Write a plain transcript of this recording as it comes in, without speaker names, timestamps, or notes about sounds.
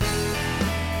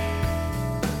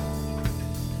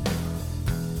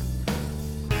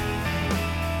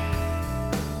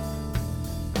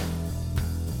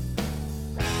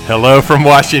Hello from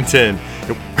Washington.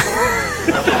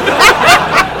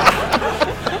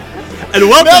 And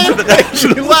welcome to the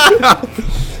National.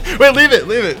 Wait, leave it.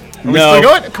 Are we still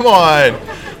going? Come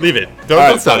on. Leave it.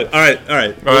 Don't stop. All right.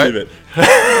 Leave it.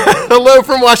 Hello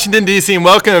from Washington, D.C., and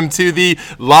welcome to the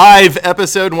live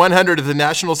episode 100 of the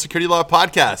National Security Law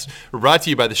Podcast. We're brought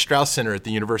to you by the Strauss Center at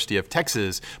the University of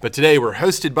Texas, but today we're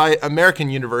hosted by American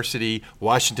University,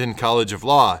 Washington College of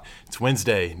Law. It's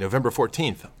Wednesday, November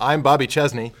 14th. I'm Bobby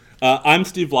Chesney. I'm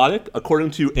Steve Vladeck.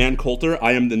 According to Ann Coulter,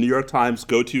 I am the New York Times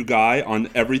go-to guy on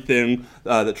everything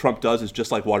that Trump does is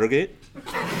just like Watergate.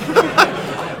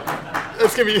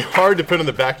 It's going to be hard to put on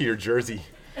the back of your jersey.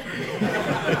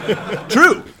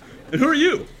 True. And who are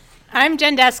you? I'm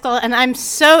Jen Daskal, and I'm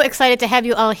so excited to have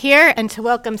you all here and to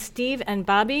welcome Steve and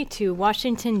Bobby to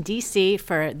Washington, D.C.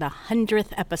 for the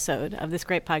 100th episode of this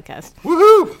great podcast.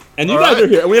 Woohoo! And you guys are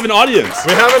here, and we have an audience.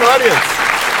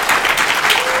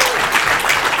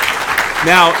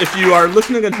 Now, if you are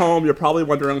listening at home, you're probably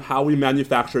wondering how we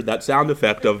manufactured that sound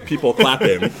effect of people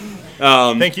clapping.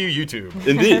 Thank you, YouTube.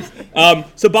 Indeed.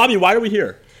 So, Bobby, why are we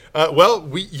here?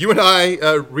 You and I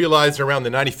realized around the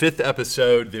 95th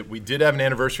episode that we did have an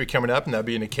anniversary coming up, and that'd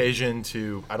be an occasion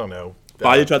to,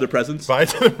 Buy each other presents?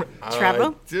 Travel?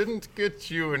 I didn't get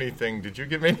you anything. Did you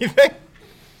give me anything?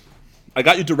 I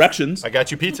got you directions. I got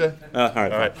you pizza. All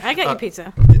right. I got you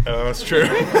pizza. That's true.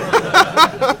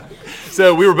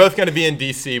 So we were both going to be in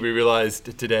D.C. We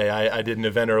realized today. I did an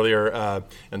event earlier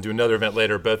and do another event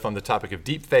later, both on the topic of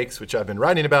deep fakes, which I've been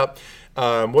writing about.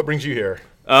 What brings you here?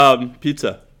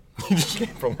 Pizza. You just came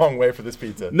from a long way for this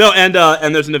pizza. No, and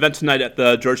there's an event tonight at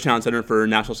the Georgetown Center for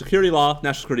National Security Law,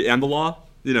 National Security and the Law,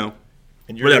 And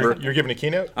whatever. You're giving a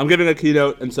keynote? I'm giving a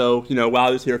keynote, and so, while I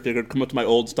was here, I figured come up to my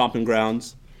old stomping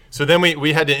grounds. So then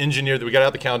we had to engineer, we got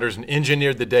out the calendars and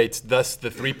engineered the dates, thus the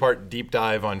 3-part deep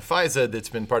dive on FISA that's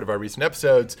been part of our recent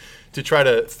episodes to try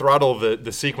to throttle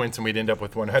the sequence, and we'd end up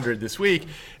with 100 this week.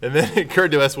 And then it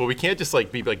occurred to us, well, we can't just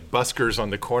be like buskers on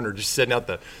the corner, just setting out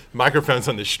the microphones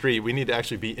on the street. We need to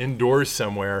actually be indoors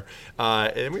somewhere.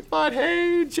 And we thought,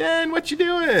 hey, Jen, what you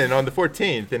doing on the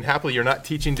 14th? And happily, you're not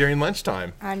teaching during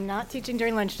lunchtime. I'm not teaching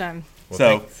during lunchtime.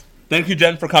 Well, Thank you,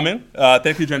 Jen, for coming.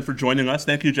 Thank you, Jen, for joining us.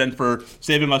 Thank you, Jen, for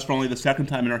saving us for only the second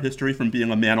time in our history from being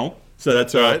a manel. So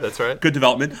that's right. Good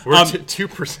development. We're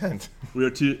 2%. We are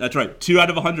 2. That's right. 2 out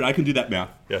of 100. I can do that math.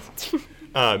 Yes.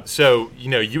 So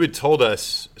you had told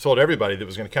everybody that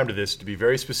was going to come to this to be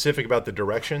very specific about the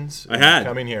directions. I had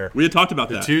coming here. We had talked about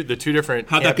that. The two different.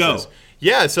 How'd campuses. That go?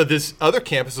 Yeah. So this other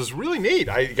campus was really neat.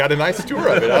 I got a nice tour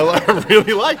of it. I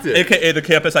really liked it. AKA the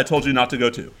campus I told you not to go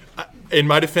to. In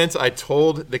my defense, I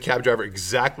told the cab driver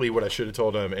exactly what I should have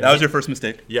told him. And that was your first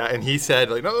mistake? Yeah, and he said,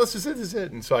 no, this is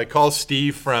it. And so I called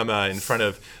Steve from in front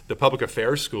of the public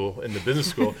affairs school in the business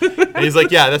school. And he's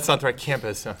like, yeah, that's not the right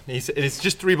campus. And it's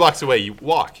just 3 blocks away. You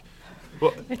walk.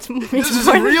 Well, this is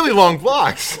really long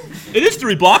blocks. It is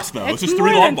 3 blocks, though. It's just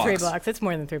 3 long blocks. 3 blocks. It's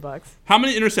more than 3 blocks. How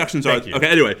many intersections are there? Okay,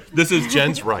 anyway, this is...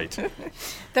 Jen's right.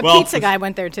 The pizza guy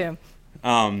went there, too.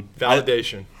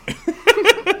 Validation.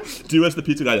 Do as the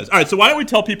pizza guy does. All right, so why don't we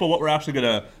tell people what we're actually going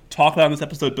to talk about in this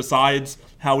episode besides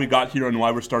how we got here and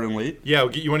why we're starting late? Yeah,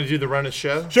 you want to do the run of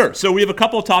show? Sure. So we have a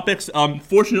couple of topics.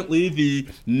 Fortunately, the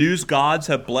news gods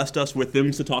have blessed us with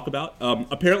things to talk about.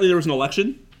 Apparently, there was an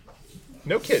election.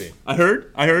 No kidding. I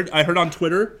heard on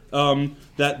Twitter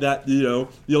that the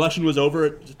election was over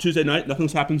at Tuesday night.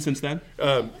 Nothing's happened since then.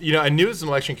 I knew it was an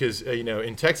election because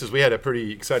in Texas we had a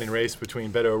pretty exciting race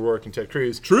between Beto O'Rourke and Ted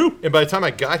Cruz. True. And by the time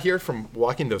I got here from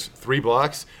walking those 3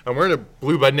 blocks, I'm wearing a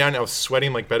blue button-down and I was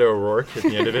sweating like Beto O'Rourke at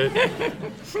the end of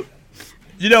it.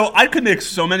 I could make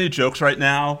so many jokes right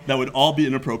now that would all be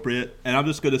inappropriate, and I'm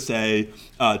just going to say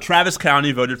Travis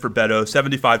County voted for Beto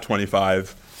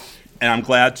 75-25. And I'm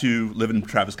glad to live in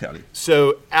Travis County.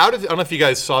 So I don't know if you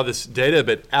guys saw this data,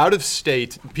 but out of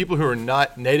state, people who are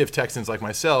not native Texans like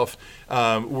myself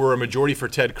were a majority for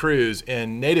Ted Cruz,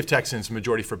 and native Texans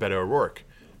majority for Beto O'Rourke.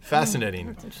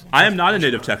 Fascinating. I am not a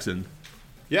native Texan.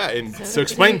 Yeah, and so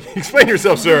explain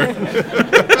yourself, sir.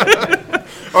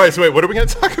 All right, so wait, what are we going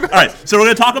to talk about? All right, so we're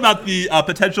going to talk about the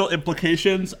potential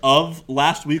implications of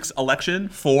last week's election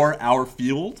for our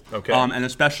field, okay, and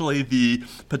especially the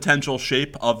potential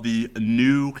shape of the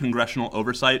new congressional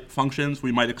oversight functions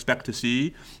we might expect to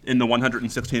see in the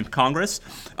 116th Congress.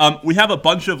 We have a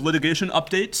bunch of litigation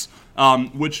updates,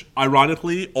 which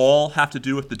ironically all have to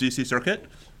do with the D.C. Circuit.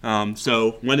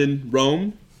 So when in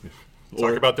Rome...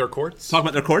 Talk about their courts? Talk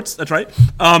about their courts, that's right.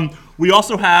 We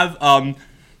also have...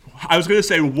 I was going to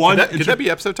say could that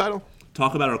be episode title?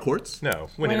 Talk about our courts? No,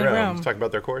 when in Rome. Talk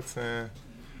about their courts.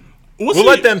 We'll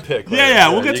let them pick. Yeah,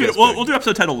 we'll get to it. We'll do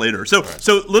episode title later. So,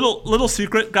 little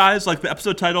secret, guys. Like the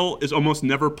episode title is almost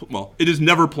never. It is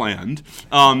never planned.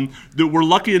 We're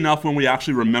lucky enough when we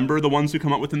actually remember the ones we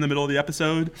come up with in the middle of the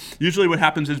episode. Usually, what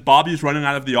happens is Bobby's running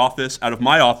out of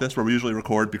my office where we usually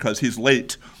record because he's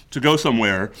late to go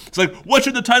somewhere. It's like, what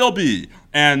should the title be?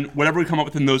 And whatever we come up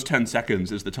with in those 10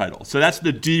 seconds is the title. So that's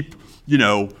the deep,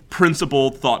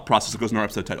 principled thought process that goes in our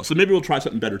episode title. So maybe we'll try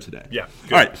something better today. Yeah.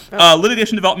 Good. All right.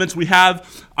 Litigation developments. We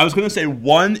have, I was going to say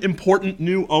one important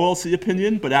new OLC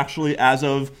opinion, but actually as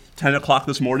of 10 o'clock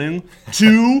this morning,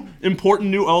 2 important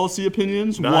new OLC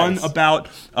opinions. Nice. One about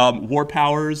war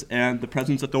powers and the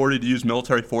president's authority to use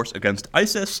military force against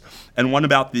ISIS, and one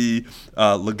about the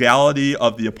legality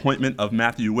of the appointment of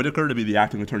Matthew Whitaker to be the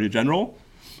acting attorney general,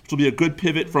 which will be a good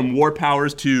pivot from war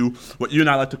powers to what you and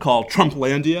I like to call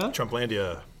Trumplandia.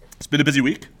 Trumplandia. It's been a busy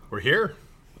week. We're here.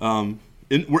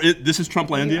 This is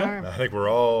Trumplandia. I think we're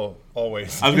all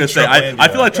always. I was going to say, I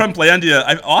feel like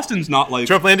Trumplandia, Austin's not like...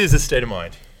 Trumplandia is a state of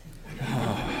mind.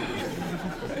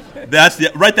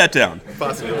 Write that down.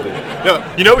 Possibility.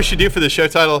 No, you know what we should do for the show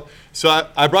title? So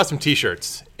I brought some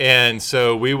T-shirts, and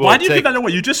so we will. Why do you give that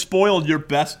away? You just spoiled your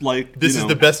best, This is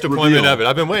the best deployment of it.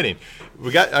 I've been waiting.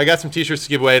 I got some T-shirts to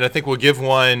give away, and I think we'll give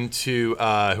one to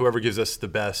whoever gives us the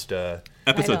best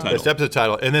episode title. Best episode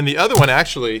title, and then the other one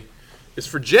actually is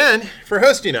for Jen for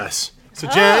hosting us. So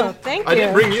Jen, thank I did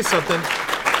you. bring you something.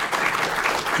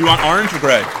 Do you want orange or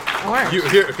gray? Orange.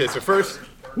 Okay, so first.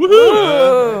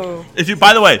 Woohoo! If you,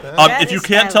 by the way, if you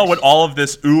can't tell stylish. what all of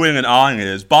this oohing and ahhing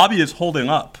is, Bobby is holding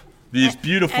up these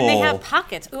beautiful. And they have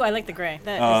pockets. Ooh, I like the gray.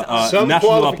 That is awesome. Some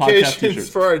National Law Podcast qualifications t-shirts.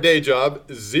 for our day job,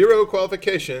 0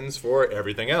 qualifications for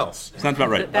everything else. Sounds about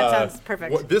right. That sounds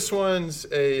perfect. This one's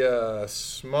a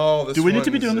small. Do we need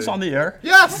to be doing this on the air?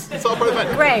 Yes, it's all part of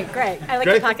fun. Great. I like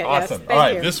the pocket. Awesome. Yes, All right,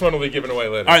 thank you. this one will be given away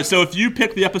later. All right, so if you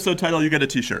pick the episode title, you get a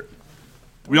T-shirt.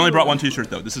 We only brought one T-shirt,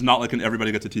 though. This is not like an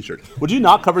everybody gets a T-shirt. Would you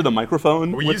not cover the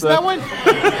microphone? We using that one?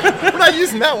 We're not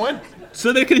using that one.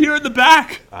 So they can hear in the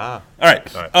back. Ah. All right.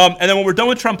 And then when we're done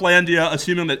with Trumplandia,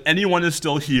 assuming that anyone is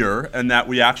still here and that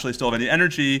we actually still have any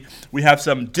energy, we have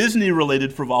some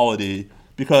Disney-related frivolity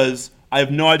because I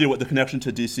have no idea what the connection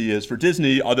to DC is for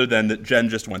Disney other than that Jen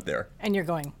just went there. And you're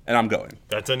going. And I'm going.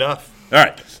 That's enough. All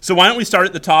right. So why don't we start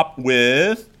at the top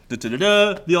with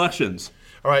the elections.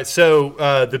 All right, so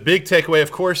the big takeaway,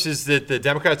 of course, is that the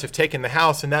Democrats have taken the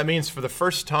House, and that means for the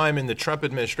first time in the Trump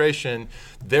administration,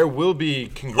 there will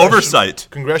be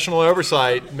congressional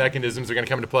oversight mechanisms are going to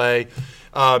come into play.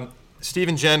 Steve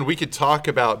and Jen, we could talk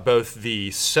about both the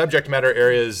subject matter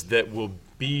areas that will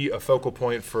be a focal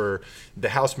point for the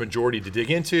House majority to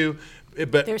dig into.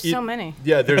 But There's so many.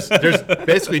 Yeah, there's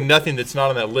basically nothing that's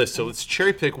not on that list. So let's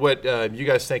cherry pick what you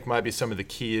guys think might be some of the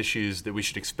key issues that we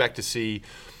should expect to see.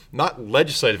 Not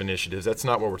legislative initiatives, that's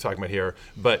not what we're talking about here,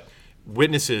 but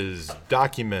witnesses,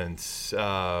 documents,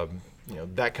 that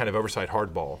kind of oversight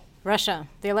hardball. Russia,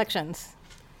 the elections,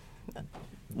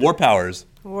 War powers.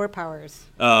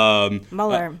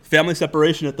 Mueller. Family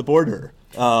separation at the border.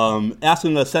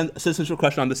 Asking a citizenship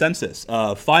question on the census,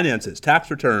 finances,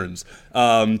 tax returns,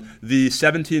 the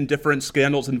 17 different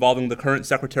scandals involving the current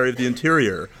Secretary of the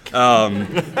Interior.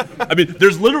 I mean,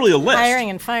 there's literally a list. Hiring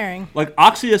and firing. Like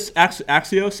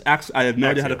Axios, I have no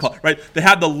idea how to call it, right? They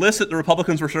had the list that the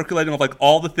Republicans were circulating of like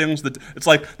all the things that, it's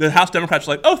like the House Democrats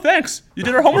are like, oh, thanks, you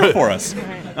did our homework for us.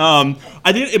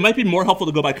 I think it might be more helpful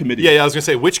to go by committee. Yeah, I was going to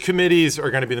say, which committees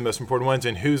are going to be the most important ones,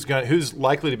 and who's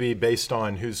likely to be based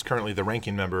on who's currently the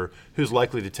ranking member, who's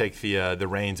likely to take the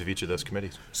reins of each of those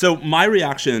committees? So my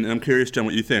reaction, and I'm curious, Jen,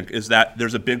 what you think, is that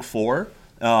there's a big four,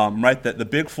 right? That the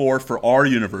big four for our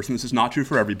universe, and this is not true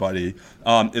for everybody,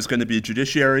 is going to be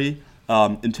judiciary,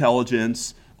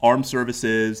 intelligence, armed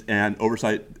services, and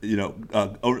oversight,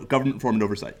 government reform and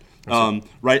oversight.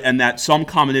 Right, and that some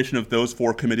combination of those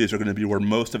four committees are going to be where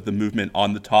most of the movement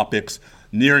on the topics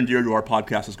near and dear to our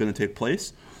podcast is going to take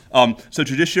place. So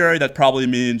judiciary, that probably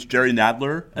means Jerry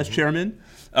Nadler as chairman.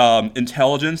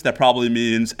 Intelligence, that probably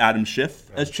means Adam Schiff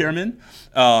as chairman.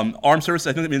 Armed services,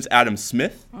 I think it means Adam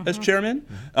Smith as chairman.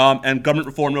 And government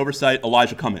reform and oversight,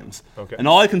 Elijah Cummings. Okay. And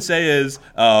all I can say is,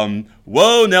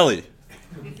 whoa, Nelly.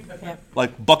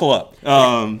 Like, buckle up.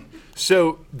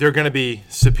 So there are going to be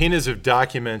subpoenas of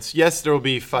documents. Yes, there will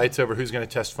be fights over who's going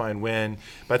to testify and when,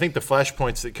 but I think the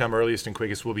flashpoints that come earliest and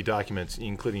quickest will be documents,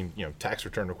 including tax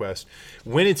return requests.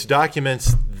 When it's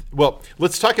documents, well,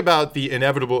 let's talk about the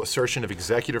inevitable assertion of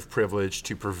executive privilege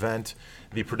to prevent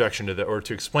the production of or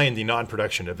to explain the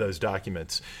non-production of those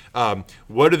documents.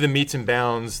 What are the metes and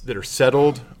bounds that are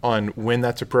settled on when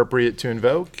that's appropriate to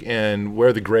invoke, and where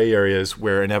are the gray areas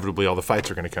where inevitably all the fights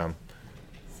are going to come?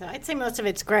 So I'd say most of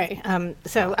it's gray.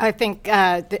 So I think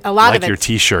a lot of it. Like your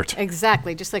T-shirt.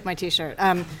 Exactly, just like my T-shirt.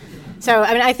 So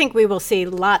I think we will see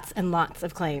lots and lots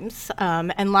of claims,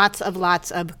 and lots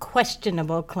of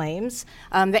questionable claims.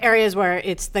 The areas where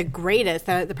it's the greatest,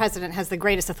 the president has the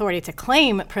greatest authority to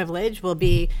claim privilege, will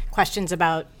be questions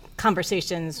about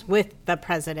conversations with the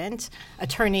president,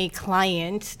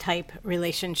 attorney-client type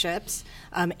relationships,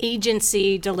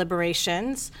 agency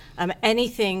deliberations,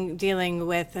 anything dealing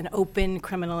with an open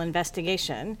criminal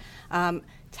investigation.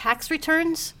 Tax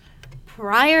returns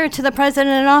prior to the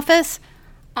president in office,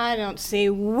 I don't see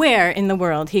where in the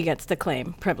world he gets to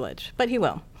claim privilege, but he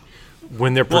will.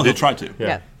 When they're he'll try to.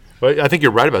 Yeah. But I think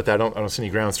you're right about that. I don't see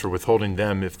any grounds for withholding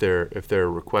them if they're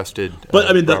requested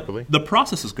properly. The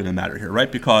process is going to matter here,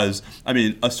 right? Because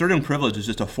asserting privilege is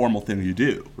just a formal thing you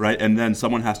do, right? And then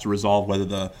someone has to resolve whether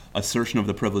the assertion of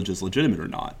the privilege is legitimate or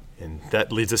not. And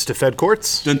that leads us to Fed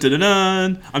courts. Dun, dun, dun,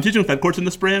 dun. I'm teaching Fed courts in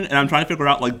the spring, and I'm trying to figure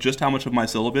out just how much of my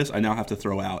syllabus I now have to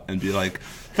throw out and be like,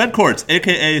 Fed courts,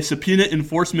 aka subpoena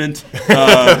enforcement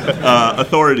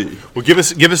authority. Well, give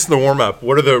us the warm up.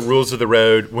 What are the rules of the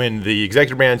road when the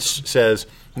executive branch says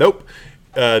nope?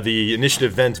 The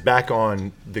initiative then's back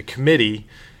on the committee.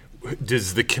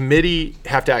 Does the committee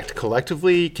have to act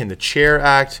collectively? Can the chair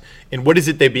act? And what is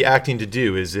it they'd be acting to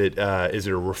do? Is it a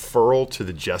referral to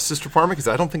the Justice Department? Because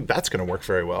I don't think that's going to work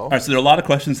very well. All right, so there are a lot of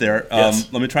questions there.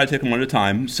 Yes. Let me try to take them one at a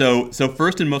time. So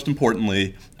first and most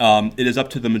importantly, it is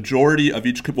up to the majority of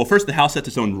each. Well, first, the House sets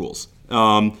its own rules.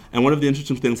 And one of the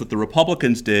interesting things that the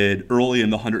Republicans did early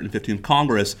in the 115th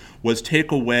Congress was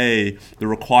take away the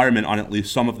requirement on at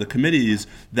least some of the committees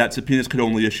that subpoenas could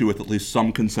only issue with at least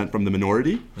some consent from the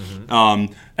minority.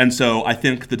 Mm-hmm. And so I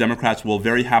think the Democrats will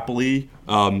very happily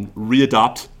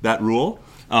readopt that rule,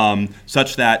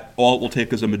 such that all it will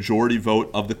take is a majority vote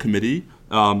of the committee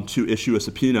to issue a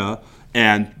subpoena.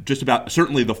 And just about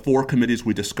certainly the four committees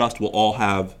we discussed will all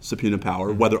have subpoena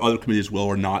power. Whether other committees will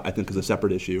or not, I think, is a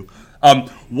separate issue.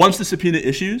 Once the subpoena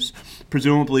issues,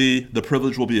 presumably the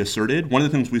privilege will be asserted. One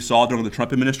of the things we saw during the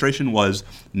Trump administration was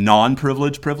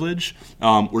non-privilege privilege,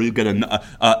 where you get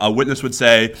a witness would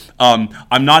say,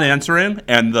 I'm not answering,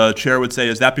 and the chair would say,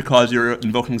 is that because you're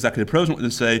invoking executive privilege? And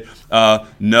would say,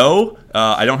 no,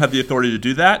 I don't have the authority to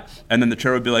do that. And then the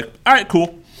chair would be like, all right,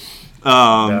 cool.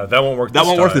 That won't work. That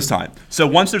won't work this time. So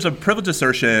once there's a privilege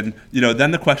assertion,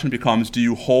 then the question becomes: do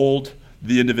you hold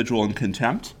the individual in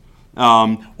contempt,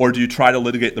 or do you try to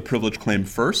litigate the privilege claim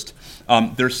first?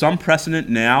 There's some precedent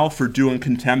now for doing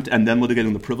contempt and then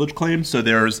litigating the privilege claim. So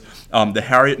there's the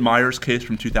Harriet Miers case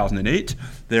from 2008.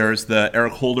 There's the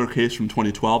Eric Holder case from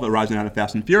 2012, arising out of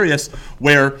Fast and Furious,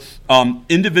 where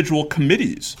individual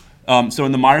committees. So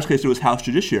in the Myers case, it was House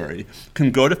Judiciary,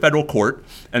 can go to federal court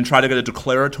and try to get a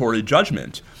declaratory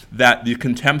judgment that the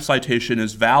contempt citation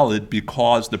is valid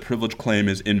because the privilege claim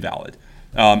is invalid.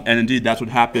 And indeed, that's what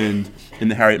happened in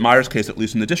the Harriet Miers case, at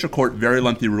least in the district court, very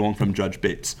lengthy ruling from Judge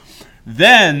Bates.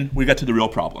 Then we get to the real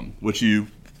problem, which you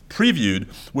previewed,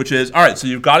 which is, all right, so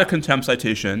you've got a contempt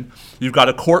citation, you've got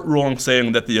a court ruling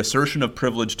saying that the assertion of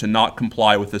privilege to not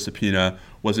comply with the subpoena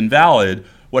was invalid.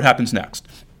 What happens next?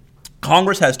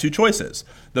 Congress has two choices.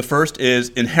 The first is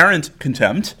inherent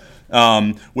contempt,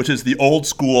 which is the old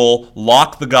school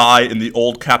lock the guy in the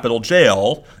old Capitol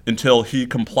jail until he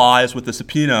complies with the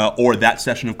subpoena or that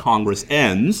session of Congress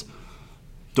ends.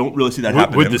 Don't really see that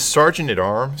happening. Would the sergeant at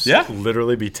arms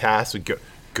literally be tasked with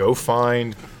go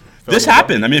find? This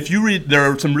happened. If you read, there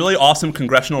are some really awesome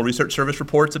Congressional Research Service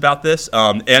reports about this.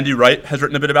 Andy Wright has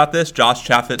written a bit about this. Josh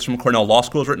Chaffetz from Cornell Law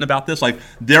School has written about this.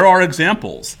 There are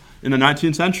examples in the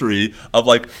 19th century of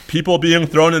people being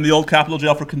thrown in the old Capitol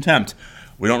jail for contempt.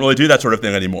 We don't really do that sort of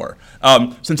thing anymore.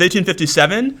 Since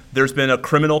 1857, there's been a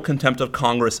criminal contempt of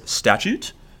Congress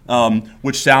statute,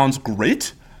 which sounds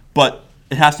great, but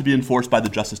it has to be enforced by the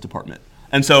Justice Department.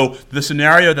 And so the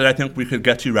scenario that I think we could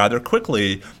get to rather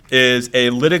quickly is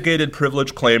a litigated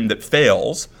privilege claim that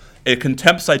fails, a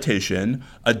contempt citation,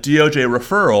 a DOJ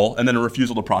referral, and then a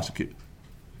refusal to prosecute.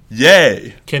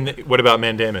 Yay. What about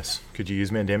mandamus? Could you use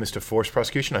mandamus to force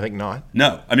prosecution? I think not.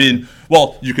 No.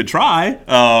 Well, you could try,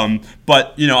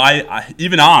 but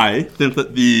I think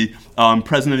that the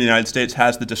President of the United States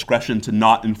has the discretion to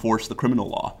not enforce the criminal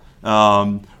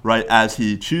law, right, as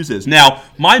he chooses. Now,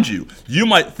 mind you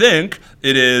might think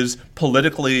it is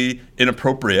politically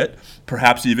inappropriate,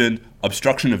 perhaps even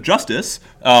obstruction of justice,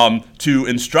 to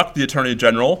instruct the Attorney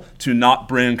General to not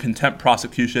bring contempt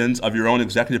prosecutions of your own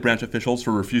executive branch officials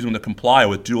for refusing to comply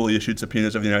with duly issued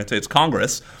subpoenas of the United States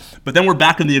Congress. But then we're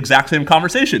back in the exact same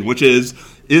conversation, which is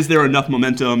there enough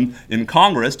momentum in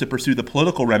Congress to pursue the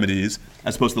political remedies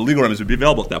as opposed to the legal remedies would be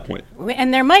available at that point?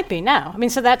 And there might be now. I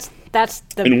mean, so that's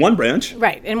the... In one branch.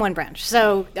 Right, in one branch.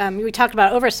 So we talked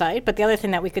about oversight, but the other thing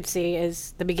that we could see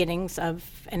is the beginnings of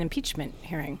an impeachment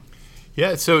hearing.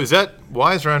 Yeah, so is that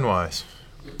wise or unwise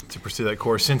to pursue that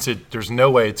course, since there's no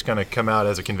way it's going to come out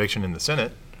as a conviction in the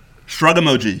Senate? Shrug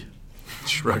emoji.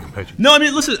 Shrug emoji. No, I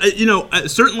mean, listen,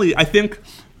 certainly I think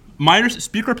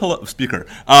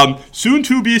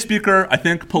soon-to-be Speaker, I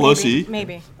think Pelosi.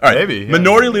 Maybe. All right. Maybe. Yeah.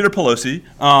 Minority Leader Pelosi,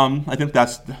 I think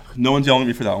no one's yelling at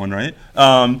me for that one, right?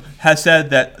 Has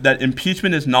said that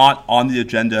impeachment is not on the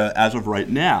agenda as of right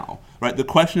now. Right. The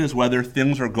question is whether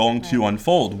things are going to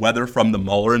unfold, whether from the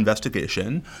Mueller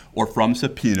investigation or from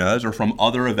subpoenas or from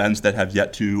other events that have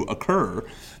yet to occur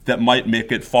that might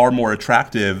make it far more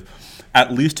attractive,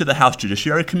 at least to the House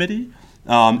Judiciary Committee.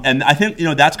 And I think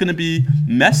that's going to be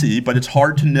messy, but it's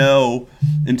hard to know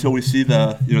until we see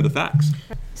the facts.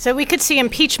 So we could see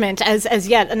impeachment as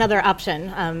yet another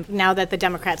option now that the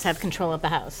Democrats have control of the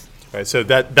House. Right. So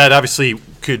that obviously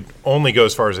could only go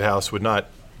as far as the House, would not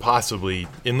possibly,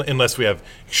 unless we have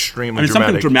extremely dramatic.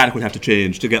 Something dramatic would have to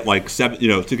change to get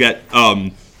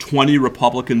 20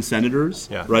 Republican senators,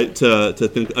 right? To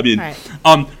think. I mean, right.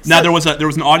 Now there was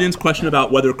an audience question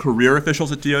about whether career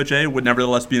officials at DOJ would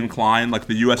nevertheless be inclined, like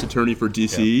the U.S. Attorney for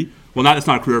D.C. Yeah. Well, it's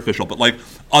not a career official, but like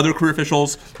other career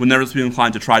officials would nevertheless be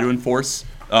inclined to try to enforce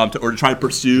or to try to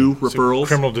pursue referrals. So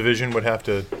criminal division would have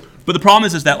to. But the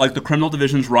problem is that like the criminal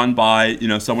division's run by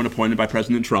someone appointed by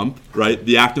President Trump, right?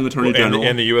 The acting Attorney General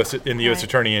and the U.S.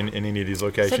 Attorney in any of these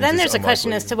locations. So then there's a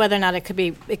question as to whether or not it could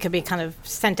be kind of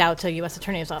sent out to U.S.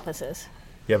 Attorneys' offices.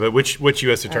 Yeah, but which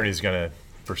U.S. Attorney is going to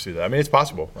pursue that? I mean, it's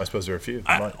possible. I suppose there are a few.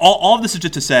 All of this is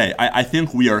just to say, I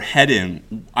think we are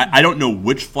heading. I don't know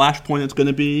which flashpoint it's going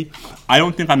to be. I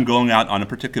don't think I'm going out on a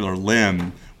particular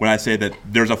limb when I say that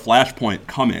there's a flashpoint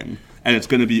coming. And it's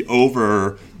going to be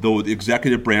over the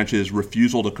executive branch's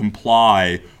refusal to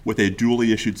comply with a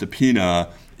duly issued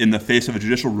subpoena in the face of a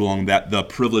judicial ruling that the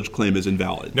privilege claim is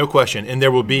invalid. No question. And there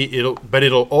will be,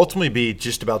 it'll ultimately be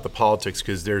just about the politics,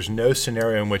 because there's no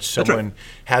scenario in which someone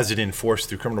has it enforced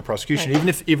through criminal prosecution.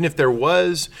 Right. Even if there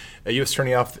was a U.S.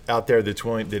 attorney out there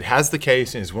that has the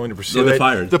case and is willing to pursue it,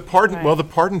 fired. the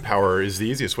pardon power is the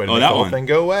easiest way to make the whole thing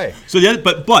go away. So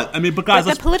but guys,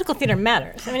 the political theater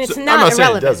matters. I mean, it's not irrelevant.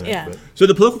 Saying it doesn't, yeah. So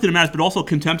the political theater matters, but also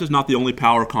contempt is not the only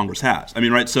power Congress has. I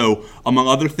mean, right? So among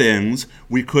other things,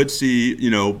 we could see,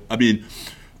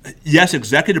 yes,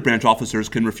 executive branch officers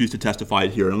can refuse to testify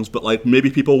at hearings, but like maybe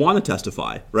people want to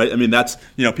testify, right? I mean, that's,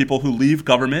 people who leave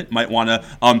government might want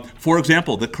to, for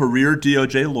example, the career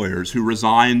DOJ lawyers who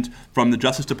resigned from the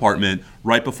Justice Department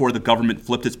right before the government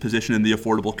flipped its position in the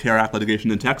Affordable Care Act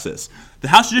litigation in Texas. The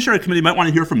House Judiciary Committee might want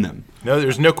to hear from them. No,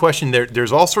 there's no question.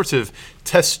 There's all sorts of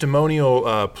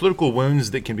testimonial political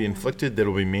wounds that can be inflicted that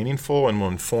will be meaningful and will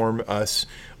inform us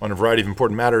on a variety of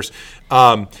important matters.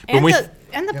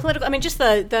 And the political, just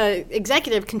the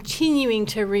executive continuing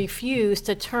to refuse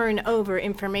to turn over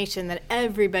information that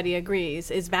everybody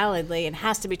agrees is validly and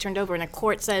has to be turned over and a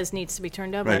court says needs to be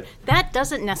turned over. Right. That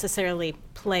doesn't necessarily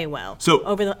play well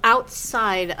over the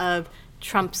outside of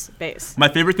Trump's base. My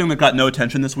favorite thing that got no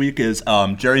attention this week is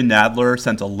Jerry Nadler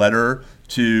sent a letter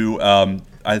to,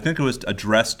 I think it was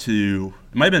addressed to,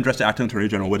 it might have been addressed to Acting Attorney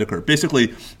General Whitaker.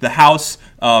 Basically, the House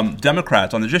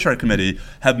Democrats on the Judiciary Committee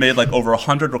have made like over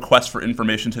 100 requests for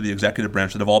information to the executive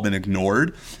branch that have all been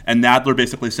ignored. And Nadler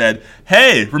basically said,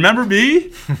 hey, remember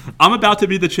me? I'm about to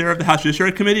be the chair of the House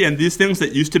Judiciary Committee, and these things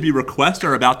that used to be requests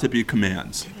are about to be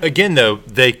commands. Again, though,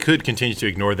 they could continue to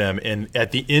ignore them. And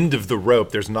at the end of the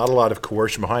rope, there's not a lot of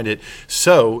coercion behind it.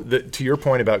 So to your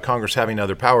point about Congress having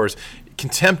other powers,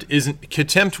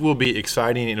 contempt will be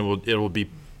exciting, and it will be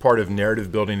part of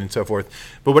narrative building and so forth.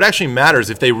 But what actually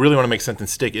matters, if they really want to make something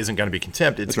stick, isn't going to be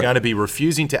contempt. It's going to be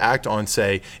refusing to act on,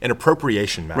 say, an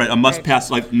appropriation matter. Right, a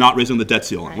must-pass, like not raising the debt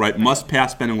ceiling, right?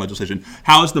 Must-pass spending legislation.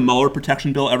 How is the Mueller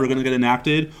protection bill ever going to get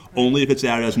enacted? Only if it's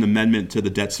added as an amendment to the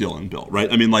debt ceiling bill,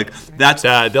 right? I mean, like, that's...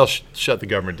 they'll shut the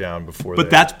government down before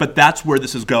that's where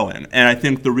this is going. And I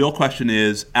think the real question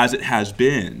is, as it has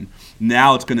been,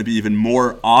 now it's going to be even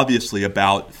more obviously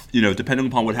about, depending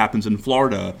upon what happens in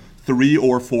Florida, 3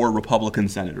 or 4 Republican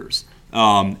senators.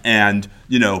 And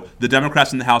the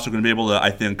Democrats in the House are going to be able to,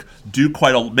 I think,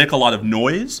 make a lot of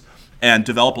noise and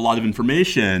develop a lot of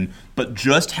information, but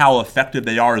just how effective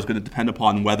they are is going to depend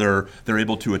upon whether they're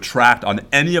able to attract on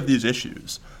any of these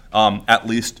issues at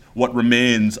least what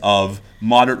remains of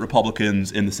moderate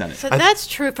Republicans in the Senate. So that's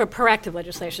true for proactive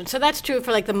legislation. So that's true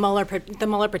for like the Mueller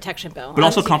protection bill. But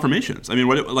also confirmations. I mean,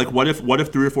 what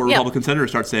if 3 or 4 Republican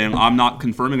senators start saying, I'm not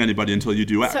confirming anybody until you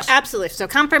do X? So absolutely. So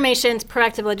confirmations,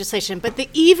 proactive legislation. But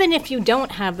even if you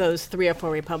don't have those 3 or 4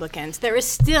 Republicans, there is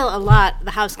still a lot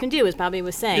the House can do, as Bobby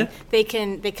was saying.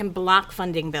 Yeah. They can block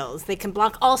funding bills. They can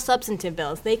block all substantive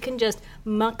bills. They can just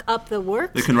muck up the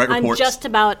works. They can write reports on just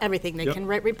about everything. They can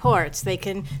write reports. They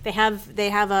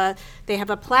have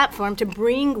a platform to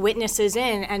bring witnesses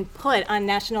in and put on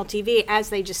national TV as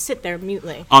they just sit there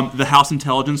mutely. The House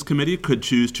Intelligence Committee could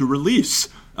choose to release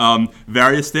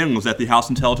various things that the House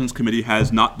Intelligence Committee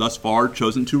has not thus far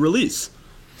chosen to release.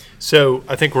 So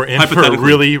I think we're in for a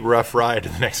really rough ride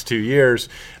in the next 2 years.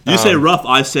 You say rough,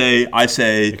 I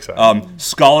say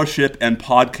scholarship and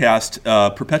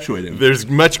podcast perpetuating. There's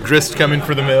much grist coming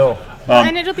for the mill.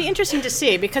 And it'll be interesting to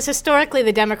see, because historically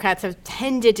the Democrats have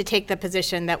tended to take the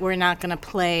position that we're not going to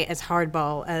play as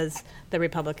hardball as the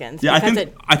Republicans. Yeah,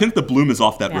 I think the bloom is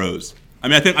off that rose.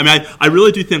 I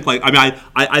really do think,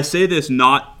 I say this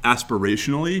not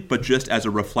aspirationally, but just as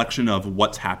a reflection of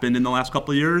what's happened in the last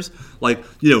couple of years.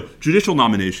 Judicial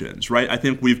nominations, right? I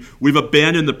think we've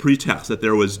abandoned the pretext that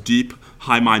there was deep,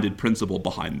 high-minded principle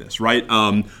behind this, right?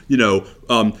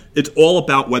 It's all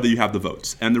about whether you have the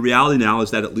votes. And the reality now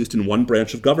is that at least in one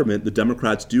branch of government, the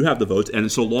Democrats do have the votes,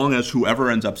 and so long as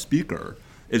whoever ends up speaker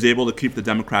is able to keep the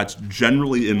Democrats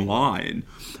generally in line.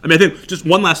 I think just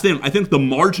one last thing. I think the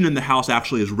margin in the House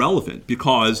actually is relevant,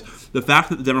 because the fact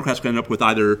that the Democrats can end up with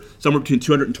either somewhere between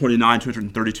 229 and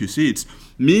 232 seats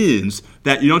means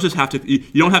that you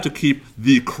don't have to keep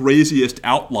the craziest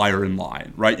outlier in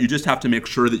line, right? You just have to make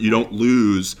sure that you don't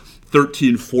lose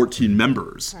 13, 14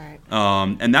 members. Right.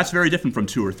 And that's very different from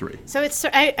 2 or 3. So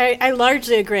I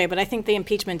largely agree, but I think the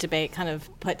impeachment debate kind of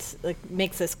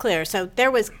makes this clear. So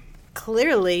there was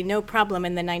clearly no problem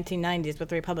in the 1990s with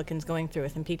the Republicans going through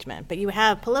with impeachment. But you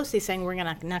have Pelosi saying we're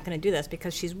not going to do this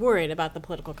because she's worried about the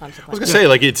political consequences. I was going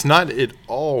to say, it's not at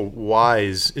all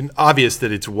wise and obvious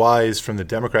that it's wise from the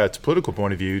Democrats' political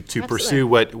point of view to pursue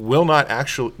what will not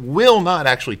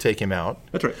actually take him out.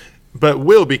 That's right. But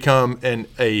will become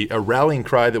a rallying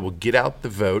cry that will get out the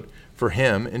vote for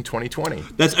him in 2020.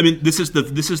 This is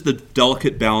the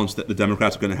delicate balance that the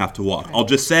Democrats are going to have to walk. I'll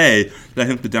just say that I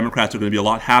think the Democrats are going to be a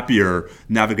lot happier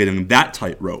navigating that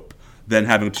tightrope than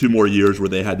having 2 more years where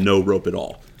they had no rope at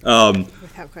all.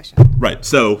 Without question. Right.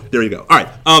 So there you go. All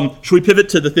right. Should we pivot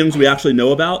to the things we actually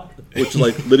know about, which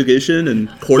is litigation and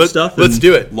court stuff? Let's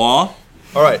do it. Law.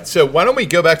 All right, so why don't we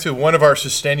go back to one of our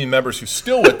sustaining members who's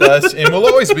still with us and will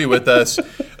always be with us,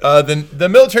 the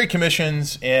military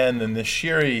commissions and the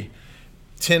Nashiri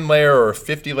 10-layer or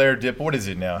 50-layer dip. What is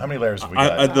it now? How many layers have we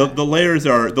got? The layers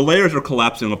are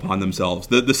collapsing upon themselves.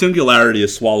 The singularity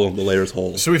is swallowing the layers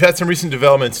whole. So we've had some recent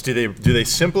developments. Do they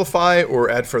simplify or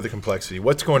add further complexity?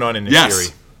 What's going on in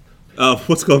Nashiri? Yes.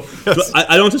 What's going? Yes.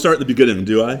 I don't have to start at the beginning,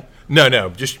 do I? No.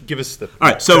 Just give us the.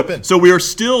 All right. So we are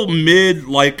still mid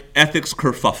ethics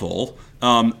kerfuffle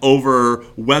over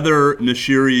whether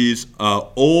Nashiri's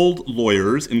old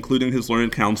lawyers, including his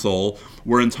learned counsel,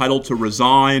 were entitled to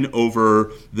resign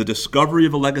over the discovery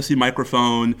of a legacy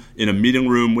microphone in a meeting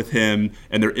room with him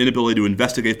and their inability to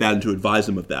investigate that and to advise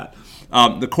him of that.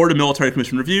 The Court of Military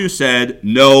Commission Review said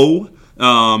no.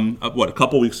 A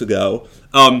couple weeks ago.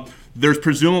 There's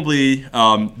presumably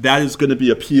that is going to be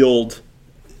appealed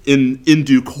in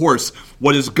due course.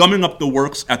 What is gumming up the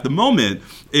works at the moment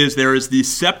is there is the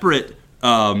separate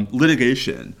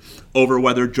litigation over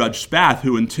whether Judge Spath,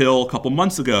 who until about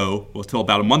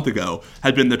a month ago,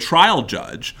 had been the trial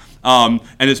judge and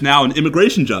is now an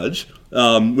immigration judge,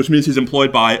 which means he's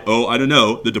employed by,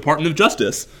 the Department of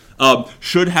Justice,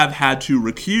 should have had to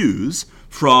recuse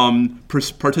from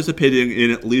participating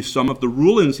in at least some of the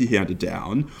rulings he handed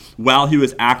down while he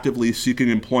was actively seeking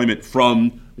employment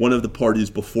from one of the parties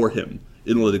before him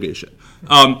in litigation.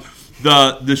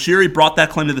 The Nashiri brought that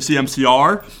claim to the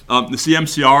CMCR. The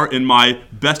CMCR, in my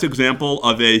best example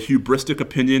of a hubristic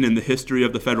opinion in the history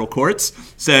of the federal courts,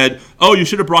 said, you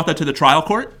should have brought that to the trial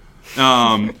court.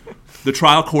 The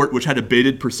trial court, which had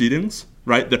abated proceedings,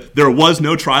 right? There was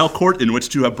no trial court in which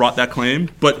to have brought that claim,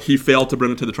 but he failed to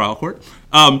bring it to the trial court.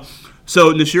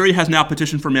 So Nashiri has now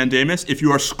petitioned for mandamus. If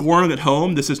you are scoring at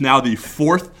home, this is now the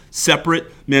 4th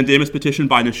separate mandamus petition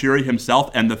by Nashiri himself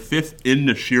and the 5th in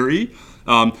Nashiri.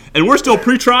 And we're still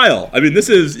pre-trial. This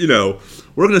is, we're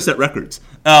going to set records.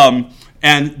 And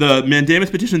the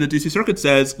mandamus petition in the D.C. Circuit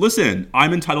says, listen,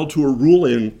 I'm entitled to a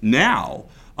ruling now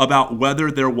about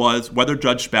whether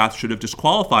Judge Spath should have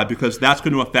disqualified, because that's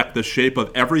going to affect the shape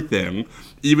of everything,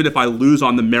 even if I lose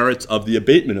on the merits of the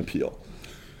abatement appeal.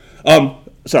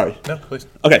 Sorry. No, please.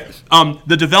 Okay.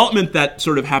 The development that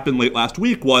sort of happened late last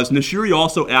week was Nashiri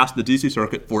also asked the D.C.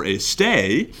 Circuit for a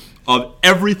stay of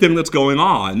everything that's going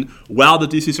on while the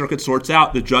D.C. Circuit sorts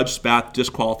out the Judge Spath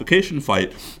disqualification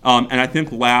fight. And I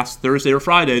think last Thursday or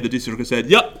Friday, the D.C. Circuit said,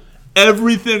 yep,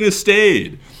 everything is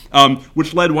stayed,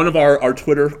 which led one of our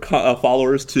Twitter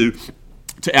followers to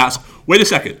ask, wait a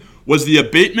second, was the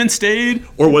abatement stayed,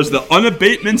 or was the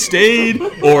unabatement stayed,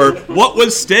 or what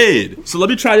was stayed? So let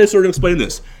me try to sort of explain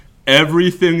this.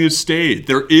 Everything is stayed.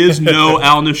 There is no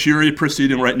al-Nashiri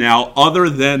proceeding right now other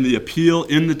than the appeal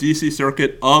in the D.C.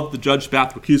 Circuit of the Judge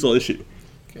Spath recusal issue.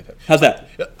 How's that?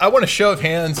 I want a show of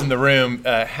hands in the room.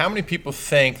 How many people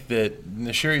think that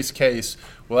Nashiri's case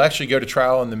will actually go to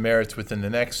trial on the merits within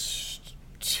the next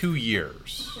 2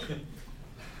 years?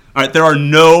 All right, there are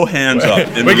no hands up.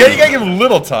 But you got to give a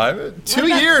little time. 2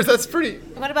 years, that's pretty.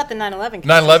 What about the 9/11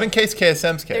 case? 9/11 case,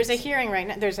 KSM's case. There's a hearing right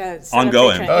now. There's a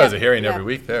ongoing. Oh, there's a hearing every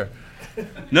week there.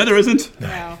 No, there isn't.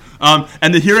 No.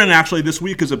 And the hearing actually this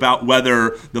week is about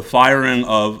whether the firing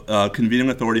of convening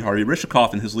authority Harvey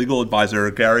Rishikoff and his legal advisor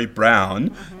Gary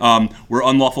Brown were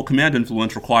unlawful command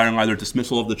influence, requiring either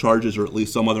dismissal of the charges or at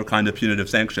least some other kind of punitive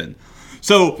sanction.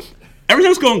 So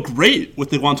everything's going great with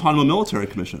the Guantanamo Military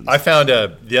Commission. I found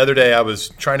the other day I was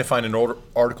trying to find an old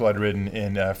article I'd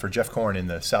written for Jeff Korn in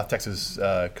the South Texas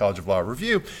College of Law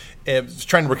Review, and I was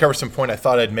trying to recover some point I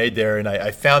thought I'd made there, and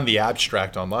I found the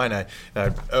abstract online. I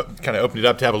kind of opened it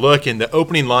up to have a look, and the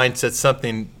opening line said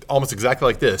something almost exactly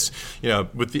like this.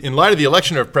 In light of the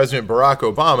election of President Barack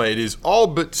Obama, it is all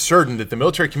but certain that the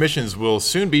military commissions will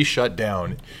soon be shut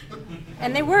down.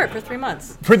 And they were for 3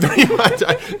 months. For 3 months.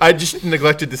 I just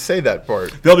neglected to say that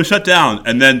part. They'll be shut down,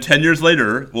 and then 10 years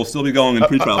later, we'll still be going in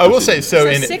pretrial I will say, so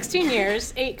in 16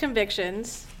 years, 8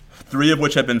 convictions. 3 of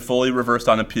which have been fully reversed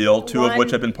on appeal, 2 of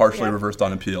which have been partially reversed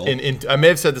on appeal. I may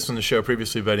have said this on the show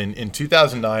previously, but in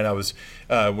 2009, I was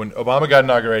when Obama got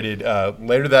inaugurated.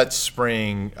 Later that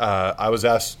spring, I was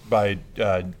asked by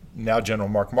now General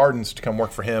Mark Martins to come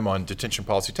work for him on Detention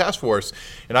Policy Task Force,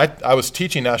 and I was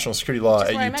teaching national security law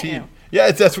at UT. Yeah,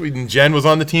 that's what Jen was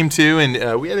on the team too,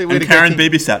 and we had and Karen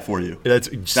babysat for you. That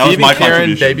was my Karen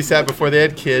contribution. Babysat before they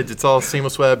had kids. It's all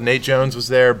seamless web. Nate Jones was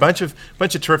there. A bunch of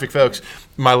terrific folks.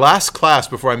 My last class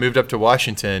before I moved up to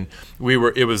Washington,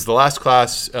 it was the last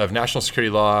class of national security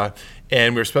law,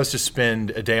 and we were supposed to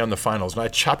spend a day on the finals. And I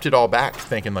chopped it all back,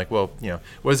 thinking like, well,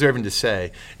 what is there even to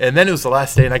say? And then it was the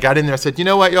last day, and I got in there. I said, you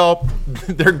know what, y'all,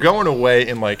 they're going away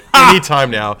in like any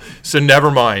time now, so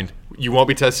never mind. You won't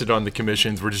be tested on the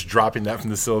commissions. We're just dropping that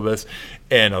from the syllabus.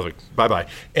 And I was like, bye-bye.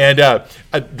 And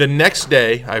the next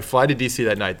day, I fly to D.C.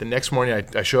 that night. The next morning,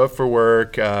 I show up for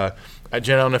work. Jen, I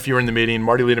don't know if you were in the meeting.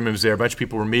 Marty Lederman was there. A bunch of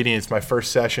people were meeting. It's my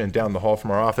first session down the hall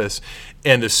from our office.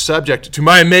 And the subject, to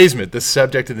my amazement, the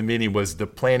subject of the meeting was the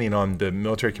planning on the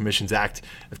Military Commissions Act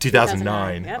of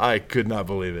 2009. Yep. I could not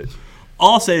believe it.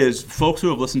 All I'll say is folks who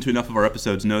have listened to enough of our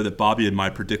episodes know that Bobby and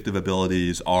my predictive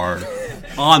abilities are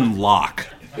on lock.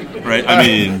 Right? I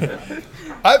mean,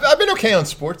 I've been okay on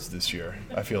sports this year,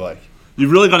 I feel like.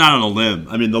 You've really gone out on a limb.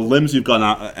 I mean, the limbs you've gone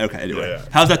out. Okay, anyway. Yeah.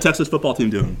 How's that Texas football team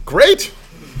doing? Great.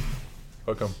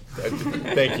 Welcome.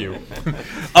 Thank you.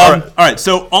 All right.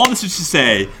 So all this is to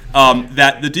say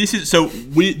that the DC. So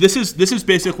this is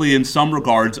basically in some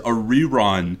regards a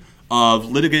rerun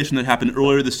of litigation that happened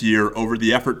earlier this year over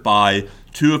the effort by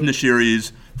 2 of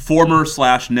Nashiri's former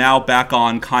 / now back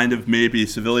on kind of maybe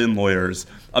civilian lawyers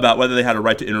about whether they had a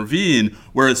right to intervene,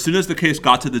 where as soon as the case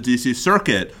got to the D.C.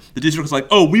 Circuit, the D.C. Circuit was like,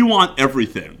 oh, we want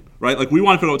everything, right? Like, we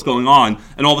want to figure out what's going on.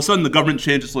 And all of a sudden, the government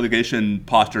changed its litigation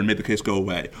posture and made the case go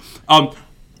away.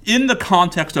 In the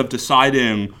context of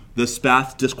deciding the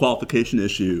Spath disqualification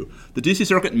issue, the D.C.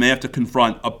 Circuit may have to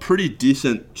confront a pretty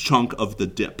decent chunk of the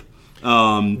dip.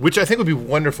 Which I think would be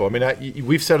wonderful. I mean,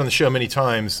 we've said on the show many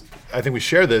times, I think we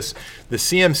share this, the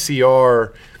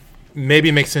CMCR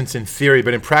maybe makes sense in theory,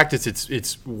 but in practice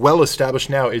it's well established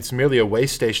now. It's merely a way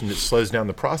station that slows down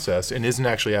the process and isn't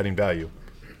actually adding value.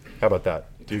 How about that?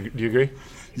 Do you agree?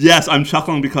 Yes, I'm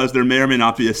chuckling because there may or may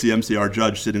not be a CMCR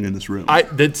judge sitting in this room.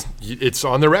 It's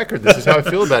on the record. This is how I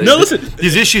feel about it. No, listen.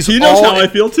 These issues he knows how I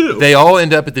feel too. They all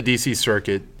end up at the D.C.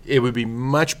 Circuit. it would be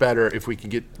much better if we could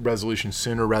get resolution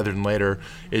sooner rather than later.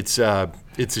 It's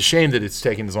a shame that it's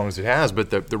taken as long as it has, but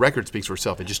the record speaks for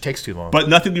itself. It just takes too long. But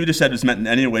nothing you just said is meant in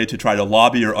any way to try to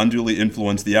lobby or unduly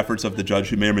influence the efforts of the judge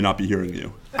who may or may not be hearing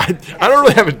you. I don't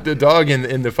really have a dog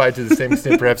in the fight to the same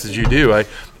extent perhaps as you do.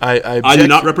 I do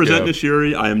not represent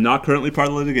Nashiri. I am not currently part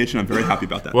of the litigation. I'm very happy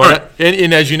about that. Well, right.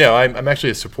 and as you know, I'm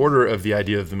actually a supporter of the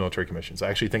idea of the military commissions. I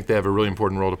actually think they have a really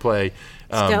important role to play.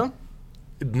 Still?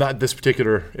 Not this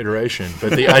particular iteration,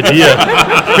 but the idea.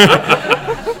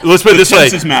 Let's put it this way.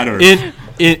 Matter.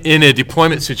 In a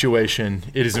deployment situation,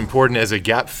 it is important as a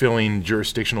gap-filling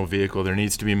jurisdictional vehicle. There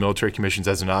needs to be military commissions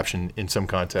as an option in some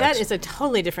context. That is a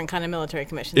totally different kind of military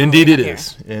commission. Indeed it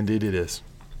is. Indeed it is.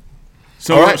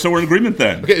 So we're in agreement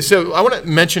then. Okay, so I want to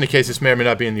mention a case. This may or may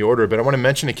not be in the order, but I want to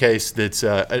mention a case that's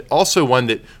also one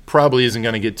that probably isn't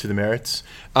going to get to the merits.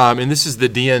 And this is the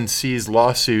DNC's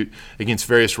lawsuit against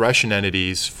various Russian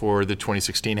entities for the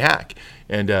 2016 hack.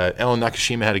 And Ellen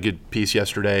Nakashima had a good piece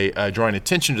yesterday drawing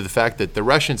attention to the fact that the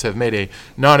Russians have made a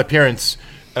non-appearance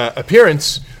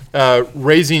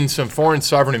raising some Foreign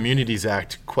Sovereign Immunities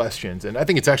Act questions. And I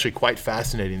think it's actually quite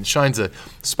fascinating. It shines a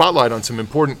spotlight on some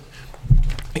important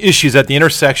issues at the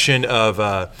intersection of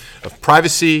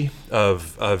privacy,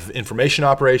 of information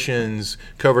operations,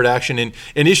 covert action, and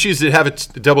issues that have a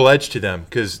double edge to them,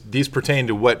 because these pertain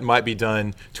to what might be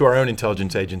done to our own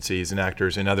intelligence agencies and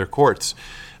actors in other courts.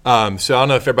 So I don't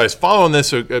know if everybody's following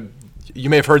this. You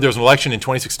may have heard there was an election in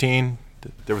 2016.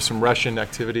 There was some Russian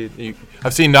activity.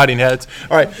 I've seen nodding heads.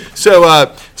 All right. So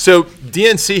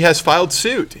DNC has filed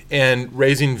suit and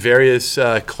raising various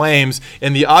claims.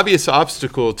 And the obvious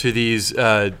obstacle to these,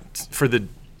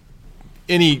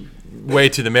 any way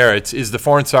to the merits, is the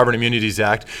Foreign Sovereign Immunities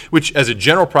Act, which, as a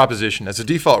general proposition, as a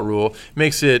default rule,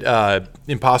 makes it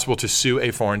impossible to sue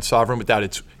a foreign sovereign without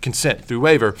its consent through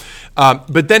waiver.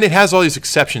 But then it has all these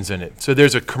exceptions in it. So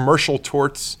there's a commercial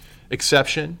torts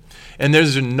exception, and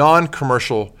there's a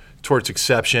non-commercial torts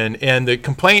exception, and the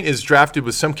complaint is drafted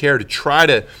with some care to try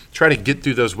to get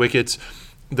through those wickets.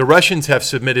 The Russians have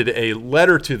submitted a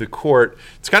letter to the court.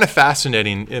 It's kind of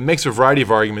fascinating. It makes a variety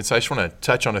of arguments. I just want to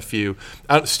touch on a few.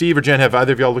 Steve or Jen, have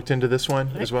either of y'all looked into this one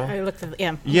as well? I looked at it,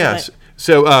 yeah. Yes.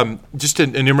 So just to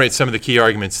enumerate some of the key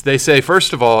arguments, they say,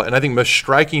 first of all, and I think most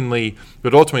strikingly,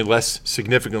 but ultimately less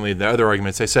significantly than the other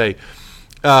arguments, they say,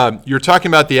 you're talking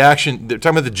about the action, they're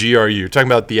talking about the GRU, you're talking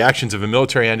about the actions of a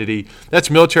military entity. That's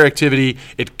military activity.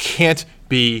 It can't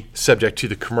be subject to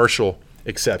the commercial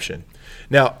exception.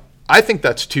 Now, I think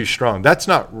that's too strong. That's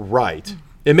not right.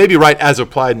 It may be right as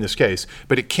applied in this case,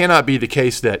 but it cannot be the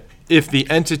case that if the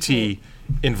entity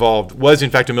involved was in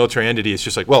fact a military entity, it's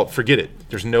just like, well, forget it.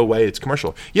 There's no way it's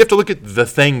commercial. You have to look at the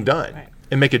thing done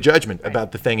and make a judgment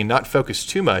about the thing and not focus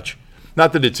too much.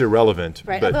 Not that it's irrelevant.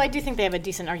 Right, although I do think they have a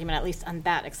decent argument, at least on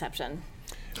that exception.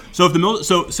 So if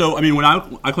the I mean, when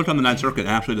I clicked on the Ninth Circuit, and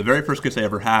actually the very first case I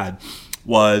ever had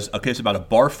was a case about a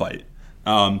bar fight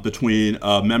between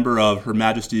a member of Her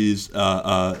Majesty's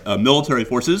military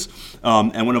forces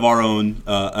and one of our own,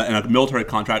 and a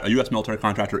U.S. military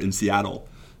contractor in Seattle.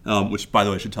 Which, by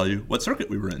the way, I should tell you what circuit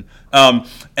we were in.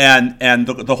 And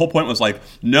the whole point was like,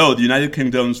 no, the United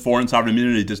Kingdom's foreign sovereign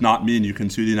immunity does not mean you can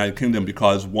sue the United Kingdom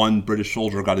because one British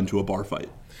soldier got into a bar fight.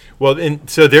 Well, and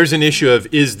so there's an issue of,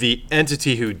 is the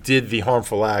entity who did the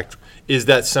harmful act, is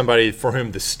that somebody for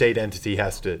whom the state entity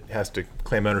has to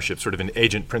claim ownership, sort of an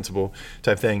agent principle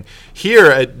type thing.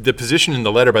 Here, the position in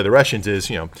the letter by the Russians is,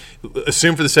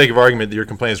 assume for the sake of argument that your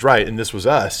complaint is right, and this was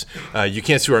us. You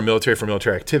can't sue our military for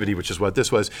military activity, which is what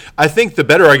this was. I think the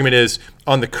better argument is,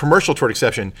 on the commercial tort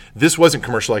exception, this wasn't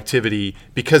commercial activity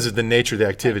because of the nature of the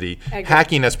activity.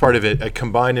 Hacking as part of it, a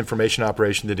combined information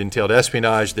operation that entailed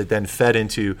espionage that then fed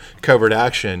into covert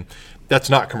action. That's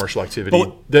not commercial activity.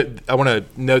 I want to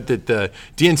note that the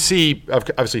DNC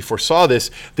obviously foresaw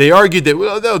this. They argued that,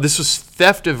 well, no, this was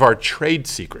theft of our trade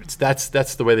secrets. That's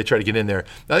the way they try to get in there.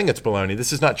 I think that's baloney.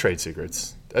 This is not trade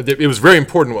secrets. It was very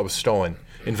important what was stolen,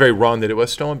 and very wrong that it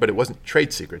was stolen, but it wasn't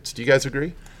trade secrets. Do you guys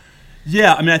agree?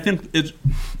 Yeah, I mean, I think it's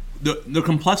the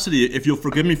complexity, if you'll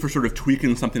forgive me for sort of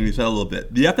tweaking something you said a little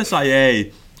bit. The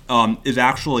FSIA is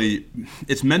actually,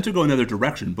 it's meant to go another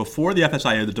direction. Before the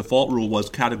FSIA, the default rule was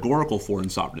categorical foreign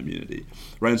sovereign immunity,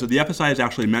 right? And so the FSIA is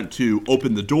actually meant to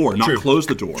open the door, not close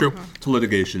the door to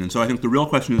litigation. And so I think the real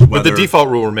question is whether... But the default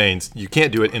rule remains, you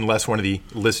can't do it unless one of the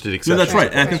listed exceptions. No, that's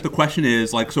right. And I think the question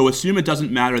is, so assume it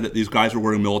doesn't matter that these guys are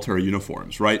wearing military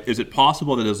uniforms, right? Is it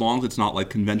possible that as long as it's not like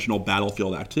conventional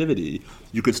battlefield activity,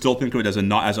 you could still think of it as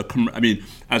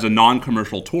a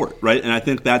non-commercial tort, right? And I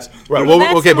think that's right. Well,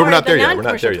 Well, okay, but we're not there yet. We're